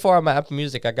mean, so far on my Apple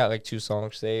Music, I got like 2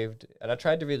 songs saved, and I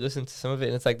tried to re-listen to some of it,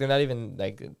 and it's like they're not even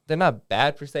like they're not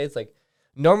bad per se. It's like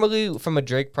normally from a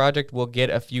Drake project, we'll get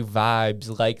a few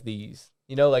vibes like these.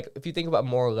 You know, like if you think about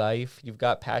More Life, you've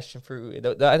got Passion Fruit.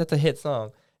 That's a hit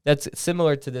song. That's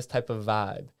similar to this type of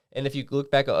vibe. And if you look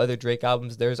back at other Drake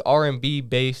albums, there's R&B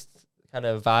based kind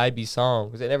of vibey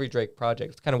songs in every Drake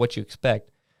project. It's kind of what you expect.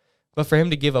 But for him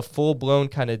to give a full blown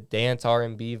kind of dance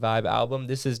R&B vibe album,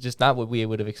 this is just not what we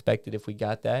would have expected if we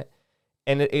got that.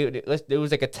 And it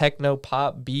was like a techno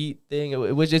pop beat thing.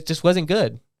 It just wasn't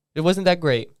good. It wasn't that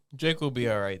great. Drake will be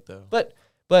all right though.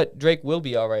 But Drake will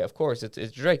be all right. Of course, it's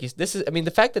Drake.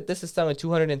 The fact that this is selling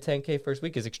 210K first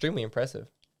week is extremely impressive.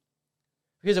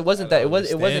 Because it wasn't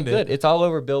good. It's all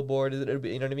over Billboard. You know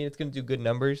what I mean? It's gonna do good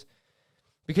numbers.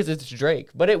 Because it's Drake.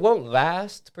 But it won't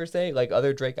last, per se, like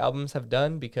other Drake albums have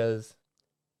done, because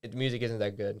the music isn't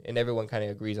that good. And everyone kind of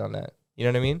agrees on that. You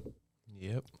know what I mean?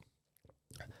 Yep.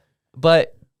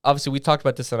 But, obviously, we talked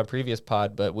about this on a previous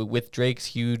pod, but with Drake's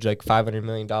huge, like, $500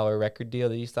 million record deal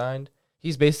that he signed,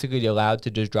 he's basically allowed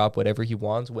to just drop whatever he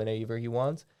wants, whenever he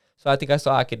wants. So I think I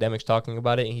saw academics talking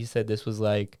about it, and he said this was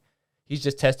like, he's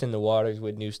just testing the waters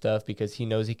with new stuff because he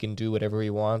knows he can do whatever he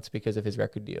wants because of his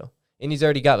record deal. And he's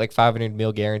already got like 500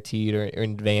 mil guaranteed or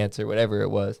in advance or whatever it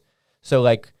was. So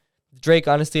like Drake,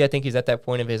 honestly, I think he's at that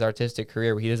point of his artistic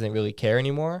career where he doesn't really care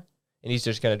anymore. And he's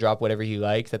just going to drop whatever he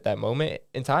likes at that moment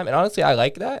in time. And honestly, I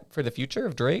like that for the future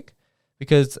of Drake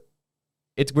because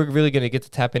we're really going to get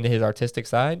to tap into his artistic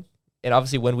side. And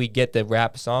obviously when we get the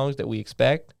rap songs that we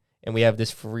expect and we have this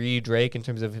free Drake in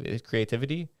terms of his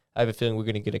creativity, I have a feeling we're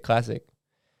going to get a classic.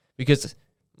 Because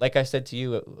like I said to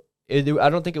you, I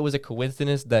don't think it was a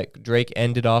coincidence that Drake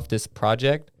ended off this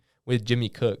project with Jimmy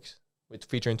Cooks, with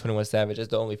featuring 21 Savage as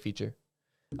the only feature.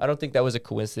 I don't think that was a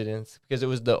coincidence because it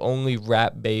was the only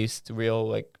rap-based real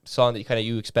like song that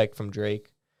you expect from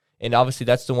Drake. And obviously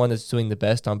that's the one that's doing the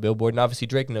best on Billboard. And obviously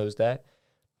Drake knows that.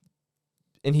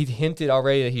 And he hinted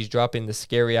already that he's dropping the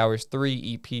Scary Hours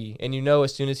 3 EP. And you know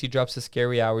as soon as he drops the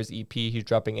Scary Hours EP, he's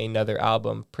dropping another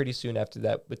album pretty soon after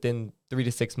that, within 3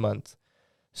 to 6 months.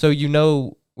 So you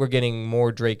know we're getting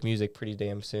more Drake music pretty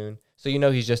damn soon. So you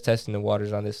know he's just testing the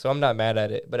waters on this. So I'm not mad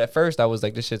at it. But at first I was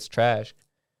like, this shit's trash.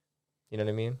 You know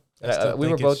what I mean? We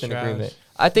were both in agreement.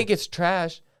 I think it's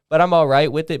trash, but I'm all right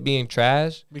with it being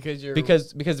trash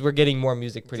because we're getting more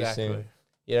music pretty soon.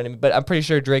 You know what I mean? But I'm pretty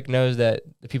sure Drake knows that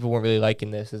the people weren't really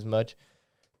liking this as much.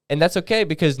 And that's okay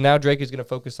because now Drake is going to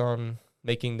focus on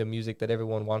making the music that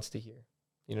everyone wants to hear.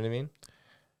 You know what I mean?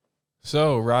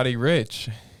 So, Roddy Ricch,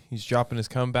 he's dropping his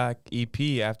comeback EP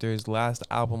after his last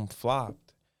album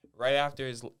flopped. Right after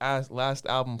his last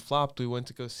album flopped, we went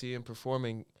to go see him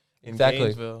performing in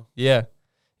Gainesville. Yeah.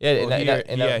 Yeah,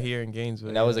 well, here in Gainesville.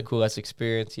 And that was a cool ass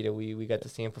experience. You know, we got to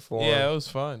see him perform. Yeah, it was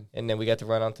fun. And then we got to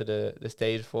run onto the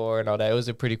stage floor and all that. It was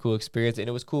a pretty cool experience. And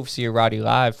it was cool to see Roddy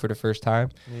live for the first time.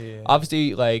 Yeah.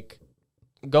 Obviously, like,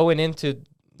 going into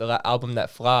the album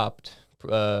that flopped,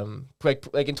 like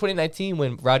in 2019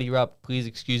 when Roddy dropped Please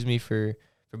Excuse Me for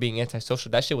being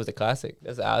antisocial, that shit was a classic.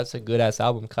 That's a good-ass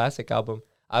album, classic album.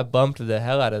 I bumped the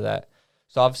hell out of that.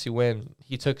 So obviously when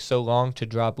he took so long to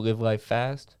drop Live Life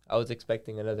Fast, I was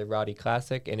expecting another Roddy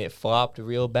classic, and it flopped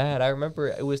real bad. I remember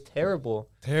it was terrible.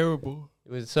 Terrible.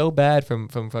 It was so bad from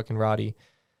fucking Roddy.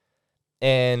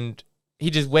 And he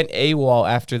just went AWOL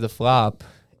after the flop,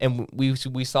 and we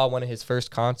saw one of his first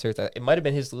concerts. It might have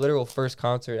been his literal first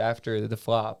concert after the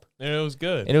flop. And it was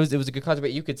good. And it was a good concert,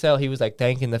 but you could tell he was like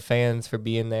thanking the fans for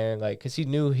being there, like, because he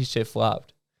knew his shit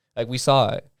flopped. Like, we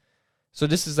saw it. So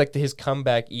this is like his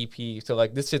comeback EP. So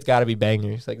like this shit's got to be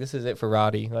bangers. Like this is it for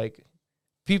Roddy. Like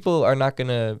people are not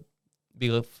gonna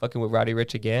be fucking with Roddy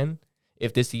Ricch again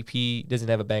if this EP doesn't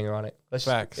have a banger on it.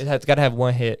 Facts. It's got to have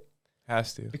one hit.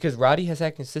 Has to. Because Roddy has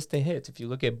had consistent hits. If you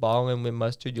look at Ballin' with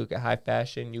Mustard, you look at High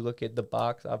Fashion, you look at The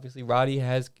Box. Obviously Roddy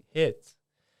has hits.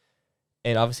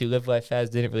 And obviously Live Life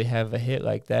Fast didn't really have a hit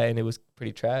like that, and it was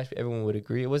pretty trash. Everyone would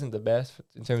agree it wasn't the best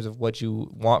in terms of what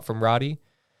you want from Roddy.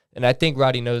 And I think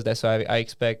Roddy knows that, so I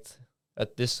expect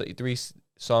this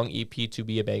 3-song EP to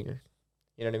be a banger.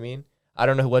 You know what I mean? I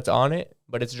don't know what's on it,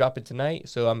 but it's dropping tonight,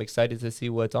 so I'm excited to see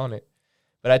what's on it.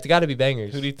 But it's got to be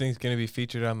bangers. Who do you think is going to be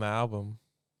featured on the album?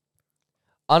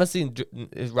 Honestly,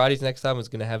 Roddy's next album is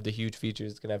going to have the huge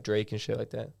features. It's going to have Drake and shit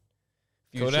like that.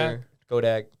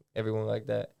 Kodak, everyone like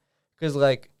that. Because,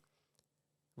 like,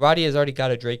 Roddy has already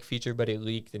got a Drake feature, but it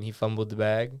leaked and he fumbled the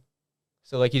bag.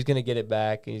 So, like, he's going to get it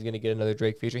back, and he's going to get another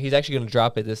Drake feature. He's actually going to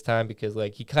drop it this time because,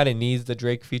 like, he kind of needs the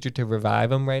Drake feature to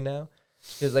revive him right now.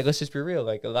 Because, like, let's just be real.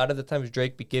 Like, a lot of the times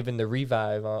Drake be given the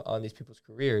revive on these people's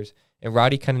careers, and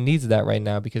Roddy kind of needs that right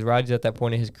now because Roddy's at that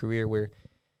point in his career where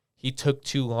he took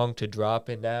too long to drop,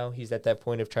 and now he's at that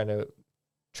point of trying to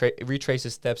retrace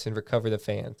his steps and recover the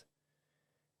fans.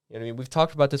 You know what I mean? We've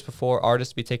talked about this before.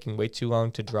 Artists be taking way too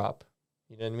long to drop.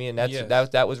 You know what I mean? And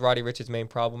that was Roddy Ricch's main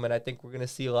problem, and I think we're gonna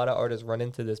see a lot of artists run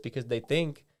into this because they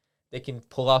think they can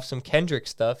pull off some Kendrick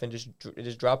stuff and just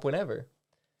drop whenever.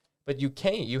 But you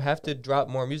can't. You have to drop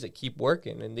more music, keep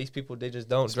working, and these people they just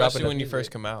don't drop. Especially when you music.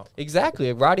 first come out.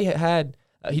 Exactly. Roddy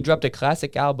he dropped a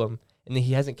classic album, and then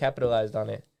he hasn't capitalized on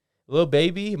it. Lil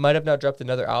Baby might have not dropped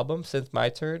another album since My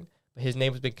Turn, but his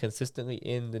name has been consistently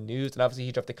in the news, and obviously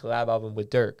he dropped a collab album with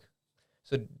Dirk.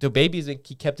 So the Baby's he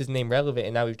kept his name relevant,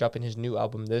 and now he's dropping his new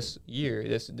album this year,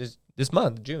 this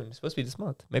month, June. It's supposed to be this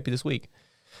month, maybe this week.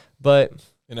 But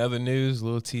in other news,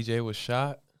 Lil TJ was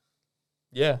shot.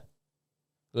 Yeah,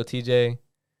 Lil TJ.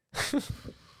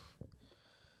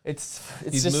 It's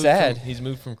just sad. He's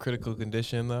moved from critical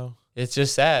condition though. It's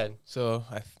just sad. So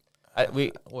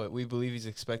we believe he's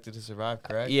expected to survive,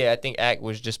 correct? Yeah, I think Ack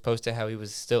was just posting how he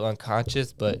was still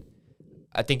unconscious, but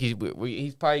I think he's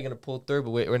probably gonna pull through,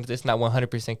 but it's not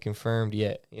 100% confirmed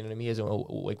yet. You know what I mean? He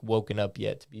hasn't woken up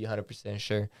yet to be 100%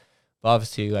 sure. But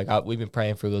obviously, we've been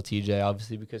praying for Lil TJ,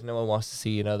 obviously, because no one wants to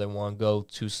see another one go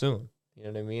too soon. You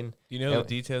know what I mean? Do you know the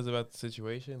details about the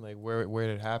situation, like where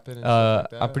did it happen? And stuff like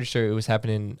that? I'm pretty sure it was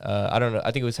happening. I don't know.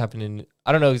 I think it was happening.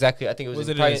 I don't know exactly. I think it was.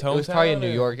 It in his hometown? It was probably in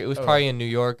New York. It was probably in New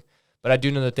York, but I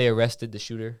do know that they arrested the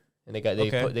shooter and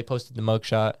they posted the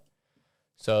mugshot.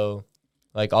 So,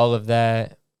 all of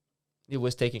that, it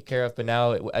was taken care of. But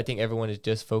now I think everyone is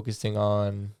just focusing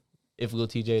on if Lil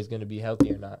TJ is going to be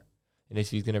healthy or not, and if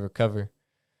he's going to recover.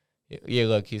 Yeah,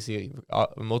 look, you see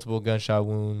multiple gunshot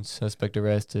wounds. Suspect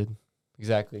arrested.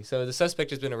 Exactly. So the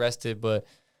suspect has been arrested, but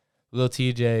Lil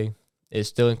TJ is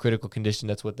still in critical condition.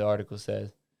 That's what the article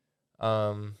says.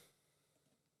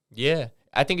 Yeah,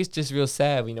 I think it's just real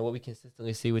sad. You know what we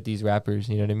consistently see with these rappers.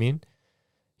 You know what I mean?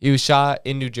 He was shot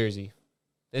in New Jersey.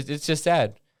 It's just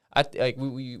sad.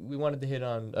 We wanted to hit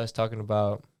on us talking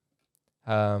about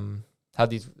how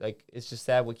these it's just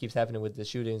sad what keeps happening with the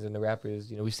shootings and the rappers.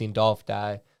 You know, we've seen Dolph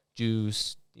die,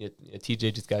 Juice,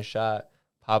 TJ just got shot,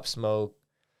 Pop Smoke.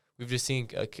 We've just seen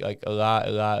a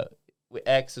lot with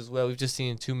X as well. We've just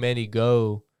seen too many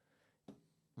go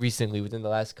recently within the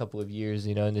last couple of years,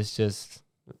 you know, and it's just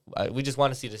we just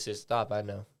want to see this shit stop. I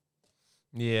know.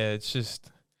 Yeah, it's just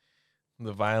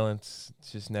the violence.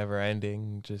 It's just never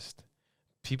ending. Just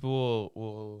people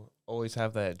will always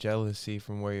have that jealousy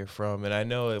from where you're from, and I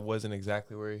know it wasn't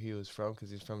exactly where he was from because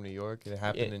he's from New York and it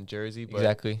happened in Jersey. But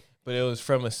exactly. But it was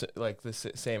from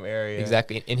the same area.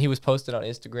 Exactly. And he was posted on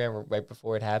Instagram right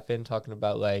before it happened talking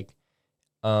about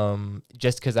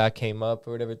just because I came up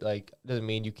or whatever, doesn't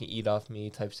mean you can eat off me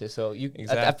type shit. So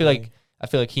I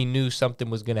feel like he knew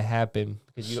something was going to happen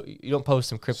because you don't post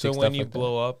some cryptic stuff. So when you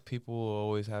blow up, people will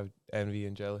always have envy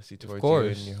and jealousy towards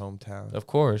you in your hometown. Of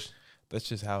course. That's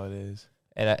just how it is.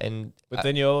 But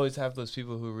then you always have those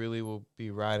people who really will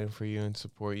be riding for you and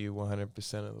support you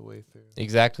 100% of the way through.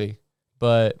 Exactly.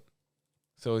 But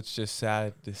so it's just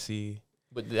sad to see.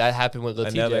 But that happened with Lil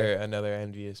TJ. Another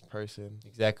envious person.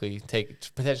 Exactly.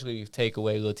 Potentially take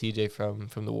away Lil TJ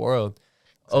from the world.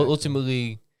 Exactly.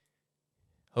 Ultimately,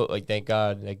 thank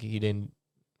God, it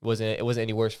wasn't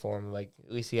any worse for him. At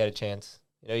least he had a chance.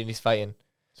 You know, he's fighting.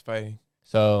 He's fighting.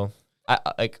 So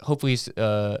hopefully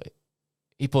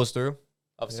he pulls through.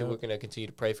 Obviously, we're gonna continue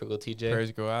to pray for Lil TJ.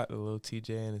 Prayers go out to Lil TJ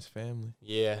and his family.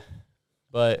 Yeah,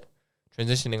 but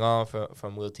transitioning on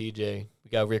from Lil TJ, we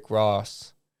got Rick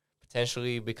Ross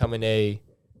potentially becoming a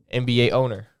NBA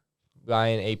owner,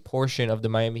 buying a portion of the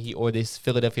Miami Heat or the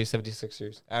Philadelphia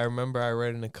 76ers. I remember I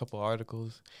read in a couple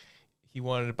articles he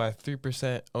wanted to buy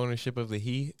 3% ownership of the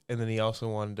Heat, and then he also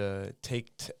wanted to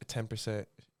take 10%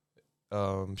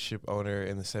 ship owner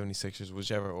in the 76ers,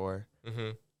 whichever or.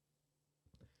 Mm-hmm.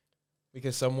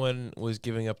 Because someone was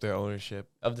giving up their ownership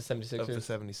of the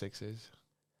 76ers.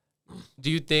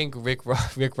 Do you think Rick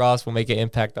Ross will make an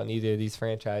impact on either of these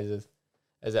franchises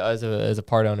as a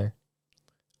part owner?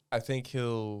 I think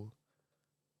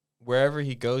wherever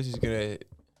he goes, he's gonna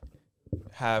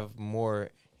have more.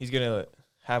 He's gonna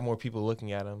have more people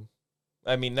looking at him.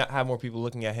 I mean, not have more people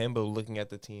looking at him, but looking at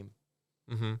the team.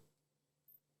 Mm-hmm.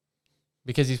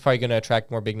 Because he's probably gonna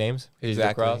attract more big names.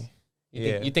 Exactly. Rick Ross.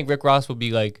 You think Rick Ross will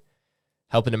be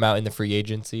helping him out in the free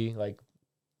agency,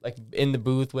 in the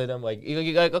booth with him,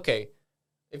 okay,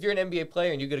 if you're an NBA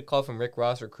player and you get a call from Rick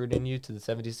Ross recruiting you to the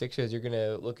 76ers, you're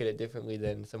gonna look at it differently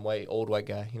than some old white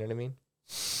guy. You know what I mean?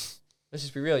 Let's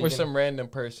just be real. Or some random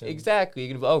person. Exactly.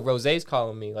 You're gonna Rosé's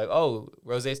calling me.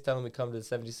 Rosé's telling me come to the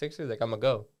 76ers. I'm gonna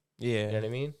go. Yeah. You know what I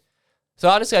mean? So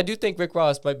honestly, I do think Rick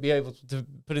Ross might be able to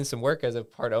put in some work as a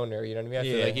part owner. You know what I mean? I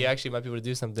feel like he actually might be able to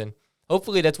do something.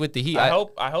 Hopefully that's with the Heat. I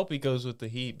hope he goes with the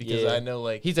Heat because I know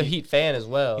like he's a Heat fan as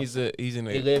well. He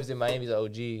lives in Miami. He's an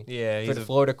OG. Yeah, for the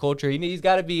Florida culture. He's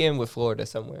got to be in with Florida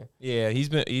somewhere. Yeah, he's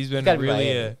been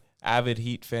really a avid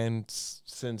Heat fan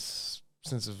since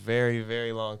a very,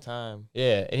 very long time.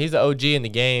 Yeah, and he's an OG in the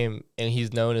game, and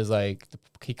he's known as like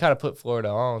he kind of put Florida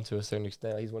on to a certain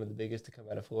extent. He's one of the biggest to come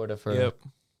out of Florida for. Yep.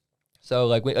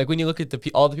 So when you look at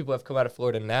all the people who have come out of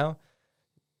Florida now,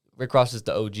 Rick Ross is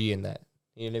the OG in that.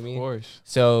 You know what I mean? Of course.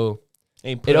 So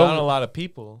he put on a lot of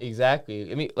people.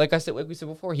 Exactly. I mean, like we said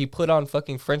before, he put on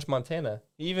fucking French Montana.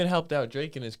 He even helped out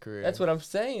Drake in his career. That's what I'm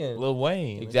saying. Lil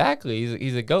Wayne. Exactly.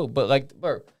 He's a GOAT. But like,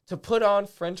 bro, to put on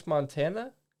French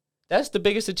Montana, that's the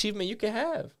biggest achievement you can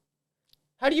have.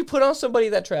 How do you put on somebody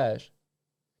that trash?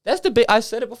 That's the big. I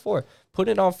said it before.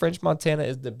 Putting on French Montana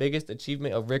is the biggest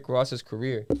achievement of Rick Ross's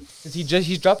career. Cause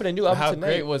he's dropping a new album How tonight.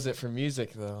 great was it for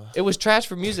music though? It was trash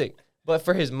for music, but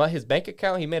for his bank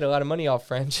account, he made a lot of money off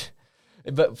French.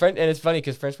 But and it's funny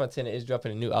because French Montana is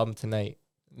dropping a new album tonight.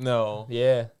 No.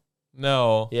 Yeah.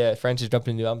 No. Yeah, French is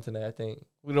dropping a new album tonight. I think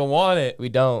we don't want it. We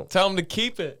don't. Tell him to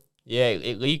keep it. Yeah,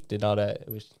 it leaked and all that.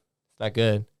 It's not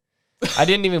good. I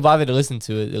didn't even bother to listen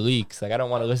to it. The leaks. Like I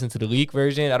don't want to listen to the leak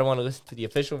version. I don't want to listen to the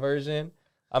official version.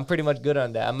 I'm pretty much good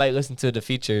on that. I might listen to the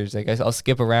features. Like I'll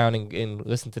skip around and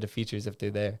listen to the features if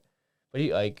they're there. But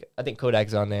I think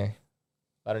Kodak's on there.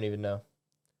 I don't even know.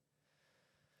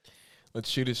 Let's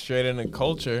shoot it straight into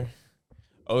culture.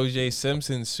 O.J.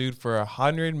 Simpson sued for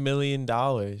 $100 million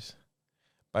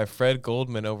by Fred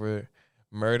Goldman over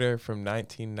murder from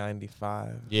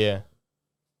 1995. Yeah.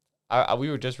 We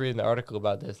were just reading the article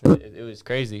about this. And it was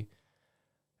crazy.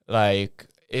 Like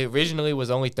it originally was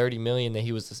only $30 million that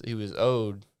he was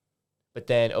owed, but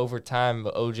then over time,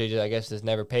 OJ I guess just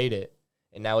never paid it,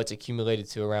 and now it's accumulated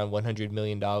to around $100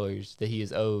 million that he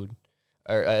is owed,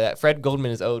 or that Fred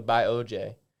Goldman is owed by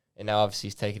OJ, and now obviously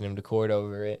he's taking him to court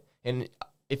over it. And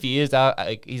if he is out,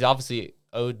 like he's obviously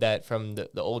owed that from the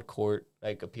old court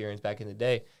like appearance back in the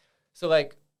day. So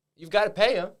like you've got to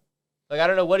pay him. Like I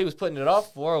don't know what he was putting it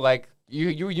off for. Like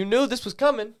you knew this was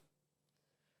coming.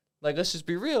 Like let's just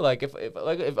be real. Like if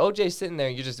OJ's sitting there,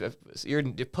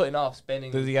 and you're putting off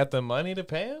spending. Does he got the money to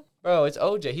pay him? Bro, it's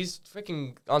OJ. He's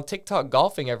freaking on TikTok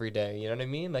golfing every day. You know what I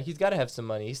mean? Like he's got to have some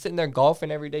money. He's sitting there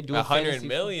golfing every day doing $100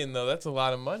 million though. That's a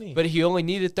lot of money. But he only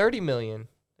needed $30 million.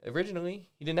 Originally,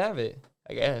 he didn't have it.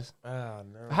 I guess. Oh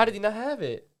no. How did he not have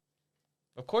it?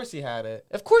 Of course he had it.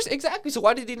 Of course, exactly. So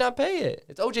why did he not pay it?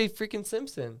 It's OJ freaking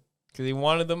Simpson. Because he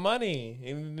wanted the money.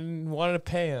 He wanted to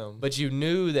pay him. But you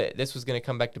knew that this was going to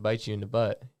come back to bite you in the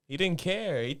butt. He didn't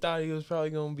care. He thought he was probably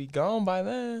going to be gone by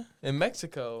then in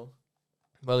Mexico.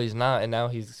 Well, he's not, and now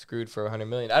he's screwed for $100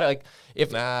 million.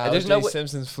 There's no way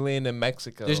Simpson's fleeing to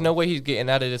Mexico. There's no way he's getting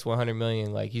out of this $100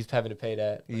 million. Like he's having to pay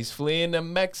that. He's fleeing to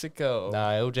Mexico.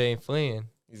 Nah, OJ ain't fleeing.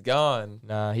 He's gone.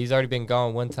 Nah, he's already been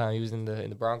gone one time. He was in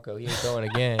the Bronco. He ain't going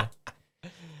again.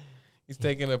 He's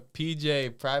taking a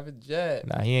PJ private jet.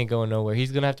 Nah, he ain't going nowhere.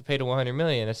 He's gonna have to pay the $100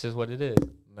 million. That's just what it is.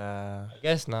 Nah. I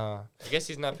guess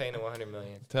he's not paying the $100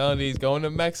 million. Tell him he's going to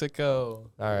Mexico.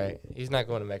 All right, he's not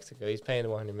going to Mexico. He's paying the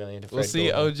 $100 million. We'll see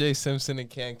OJ Simpson in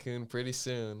Cancun pretty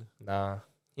soon. Nah,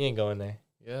 he ain't going there.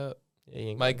 Yep. Yeah, he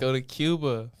ain't might go to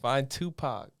Cuba, find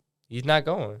Tupac. He's not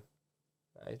going.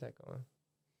 Nah, he's not going.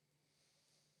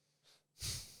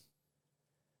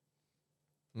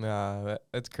 Nah,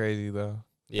 that's crazy though.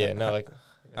 Yeah, no, like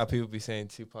how people be saying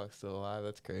Tupac's still alive.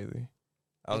 That's crazy.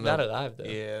 He's not alive though.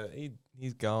 Yeah,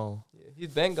 he's gone. Yeah, he's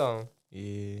been gone.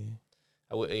 Yeah.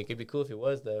 It could be cool if he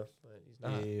was though, but he's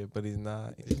not. Yeah, but he's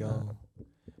not. He's gone.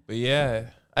 But yeah,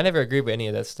 I never agreed with any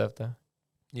of that stuff though.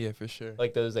 Yeah, for sure.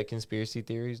 Like those like conspiracy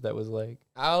theories that was like.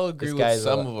 I'll agree with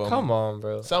some of them. Come on,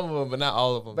 bro. Some of them, but not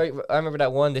all of them. Right, I remember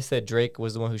that one. They said Drake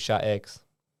was the one who shot X.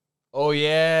 Oh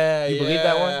yeah, you believe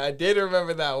that one? I did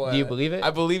remember that one. Do you believe it? I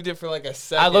believed it for like a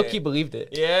second. I low-key believed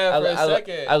it. Yeah, for a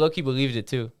second. I low-key believed it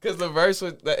too. Because the verse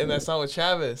was in that song with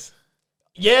Travis.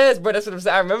 Yes, bro, that's what I'm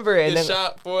saying. I remember it. And then,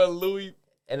 shot for Louis.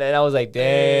 And then I was like, dang.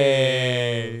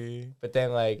 Hey. But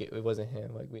then like it wasn't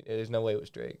him. Like there's no way it was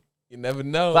Drake. You never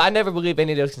know. But I never believed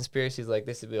any of those conspiracies. Like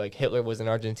this would be like Hitler was in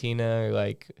Argentina or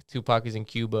like Tupac is in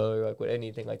Cuba or like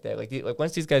anything like that. Like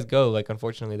once these guys go, like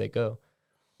unfortunately they go.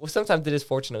 Well, sometimes it is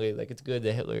fortunately, like, it's good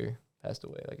that Hitler passed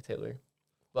away. Like, it's Hitler.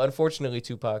 But unfortunately,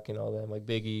 Tupac and all them, like,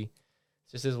 Biggie, it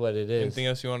just is what it is. Anything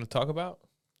else you want to talk about?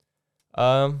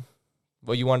 Well,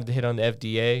 you wanted to hit on the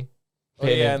FDA.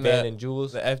 Banning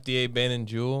Jules. The FDA banning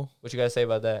Jewel. What you got to say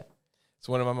about that? It's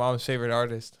one of my mom's favorite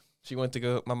artists.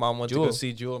 My mom went to go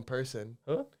see Jewel in person.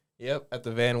 Huh? Yep, at the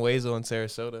Van Wezel in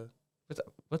Sarasota.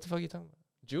 What the fuck are you talking about?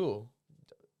 Jewel.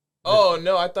 Oh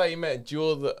no, I thought you meant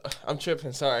Jewel. I'm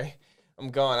tripping. Sorry, I'm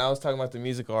gone. I was talking about the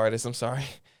musical artist. I'm sorry.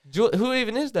 Jewel, who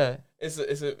even is that? It's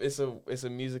a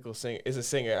musical singer. It's a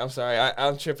singer. I'm sorry.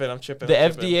 I'm tripping. The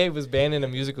FDA was banning a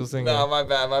musical singer. No, my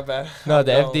bad. No,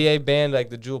 the FDA banned like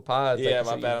the Jewel pods. Yeah, like,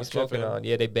 my bad. I'm tripping. on.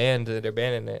 Yeah, they're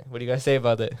banning it. What do you guys say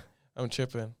about that? I'm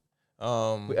tripping.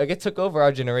 Like it took over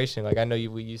our generation. Like I know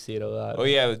you see it a lot. Oh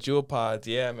yeah, the Jewel pods.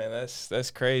 Yeah, man,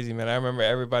 that's crazy, man. I remember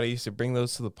everybody used to bring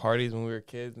those to the parties when we were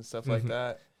kids and stuff like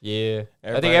that. Yeah,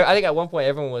 I think at one point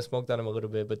everyone was smoked on them a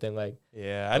little bit, but then like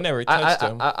I never touched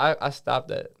them. I stopped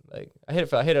that. Like I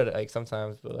hit it like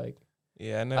sometimes, but like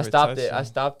I never. I stopped it. Them. I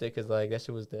stopped it because like that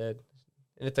shit was dead,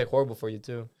 and it's like horrible for you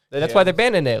too. That's why they're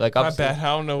banning it. Like my bad.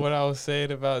 I don't know what I was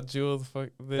saying about Jewel.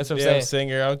 That's what I'm saying.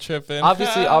 Singer, I'm tripping.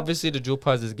 Obviously, the Jewel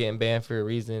pods is getting banned for a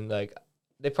reason. Like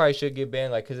they probably should get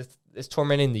banned, like because it's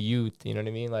tormenting the youth. You know what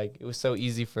I mean? Like it was so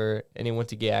easy for anyone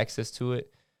to get access to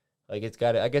it. Like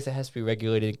I guess it has to be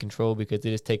regulated and controlled because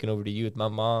it is taking over the youth. My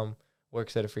mom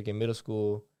works at a freaking middle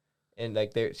school, and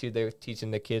like they're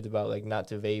teaching the kids about like not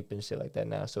to vape and shit like that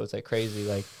now. So it's like crazy.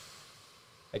 Like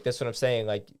that's what I'm saying.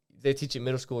 Like they're teaching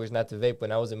middle schoolers not to vape.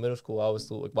 When I was in middle school, I was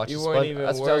like, watching.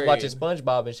 I was watching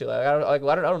SpongeBob and shit. Like I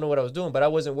don't know what I was doing, but I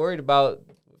wasn't worried about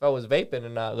if I was vaping or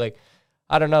not. Like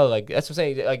I don't know. Like that's what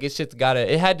I'm saying. Like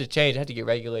it had to change. It had to get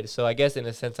regulated. So I guess in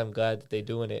a sense I'm glad that they're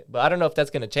doing it. But I don't know if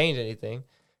that's gonna change anything.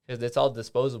 Because it's all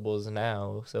disposables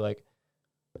now, so like,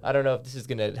 I don't know if this is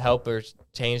gonna help or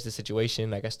change the situation.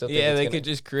 Like, I still think they could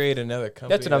just create another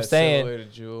company. That's what I'm saying.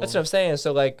 That's what I'm saying.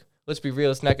 So like, let's be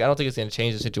real. It's not. I don't think it's gonna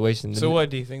change the situation. So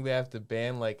what do you think they have to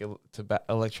ban like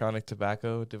electronic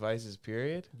tobacco devices?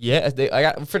 Period. Yeah, they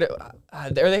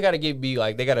gotta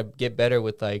get better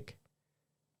with like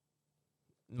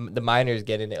the minors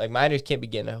getting it. Like minors can't be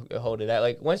getting a hold of that.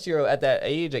 Like once you're at that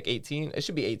age, like 18, it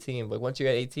should be 18. But once you're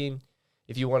at 18.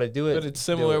 If you want to do it, but it's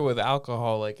similar with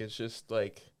alcohol. Like it's just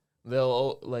like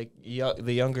they'll like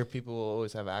the younger people will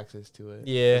always have access to it.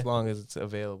 Yeah, as long as it's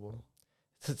available.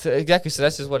 So exactly. So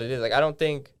that's just what it is. Like I don't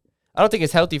think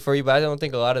it's healthy for you, but I don't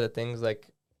think a lot of the things like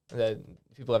that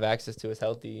people have access to is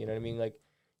healthy. You know what I mean? Like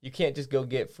you can't just go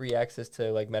get free access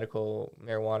to like medical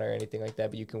marijuana or anything like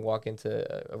that, but you can walk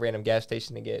into a random gas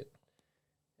station and get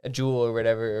a Juul or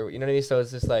whatever. Or, you know what I mean? So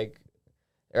it's just like.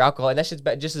 Or alcohol, and that shit's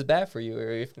just as bad for you, or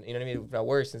if you know what I mean, if not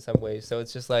worse in some ways. So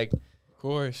it's just like, of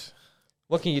course,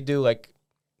 what can you do? Like,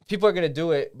 people are gonna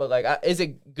do it, but like, is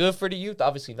it good for the youth?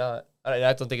 Obviously not. I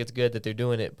don't think it's good that they're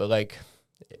doing it, but like,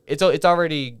 it's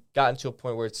already gotten to a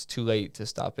point where it's too late to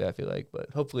stop it. I feel like, but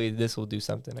hopefully this will do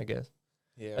something. I guess.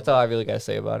 Yeah, that's all I really gotta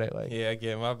say about it. Like,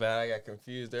 again, my bad. I got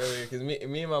confused earlier because me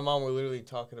and my mom were literally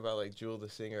talking about like Jewel the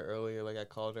singer earlier. Like I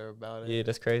called her about it. Yeah,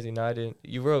 that's crazy. No, I didn't.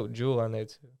 You wrote Jewel on there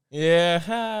too.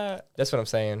 Yeah, that's what I'm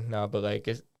saying. No, but like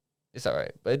it's all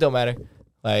right. But it don't matter.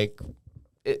 Like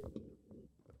it.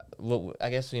 Well,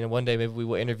 I guess one day maybe we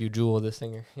will interview Jewel the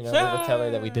singer. We'll tell her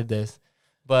that we did this.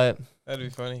 But that'd be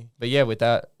funny. But yeah, with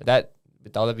all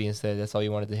that being said, that's all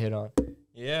you wanted to hit on.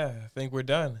 Yeah, I think we're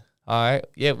done. All right.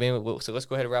 Yeah, man. So let's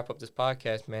go ahead and wrap up this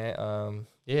podcast, man.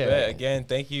 Yeah. Again,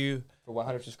 thank you for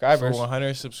 100 subscribers. For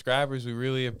 100 subscribers, we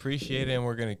really appreciate it, and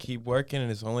we're gonna keep working,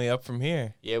 and it's only up from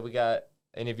here. Yeah, we got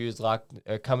interviews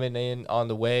coming in on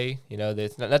the way.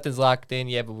 There's nothing's locked in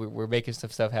yet, but we're making some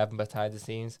stuff happen behind the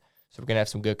scenes. So we're gonna have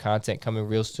some good content coming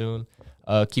real soon.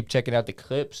 Keep checking out the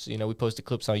clips. We posted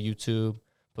clips on YouTube,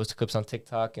 posted clips on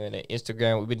TikTok and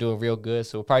Instagram. We've been doing real good.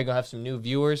 So we're probably gonna have some new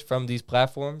viewers from these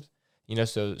platforms.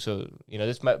 So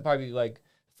this might probably be like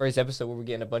first episode where we're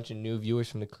getting a bunch of new viewers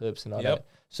from the clips and all that.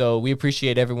 So we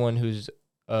appreciate everyone who's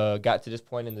got to this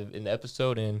point in the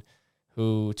episode and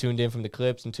who tuned in from the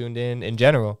clips and tuned in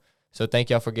general. So thank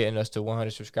y'all for getting us to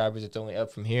 100 subscribers. It's only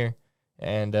up from here.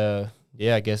 And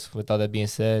I guess with all that being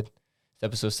said, it's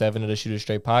episode 7 of the Shoot It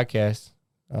Straight podcast.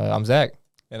 I'm Zach.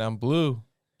 And I'm Blue.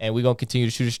 And we're going to continue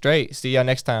to shoot it straight. See y'all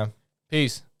next time.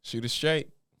 Peace. Shoot it straight.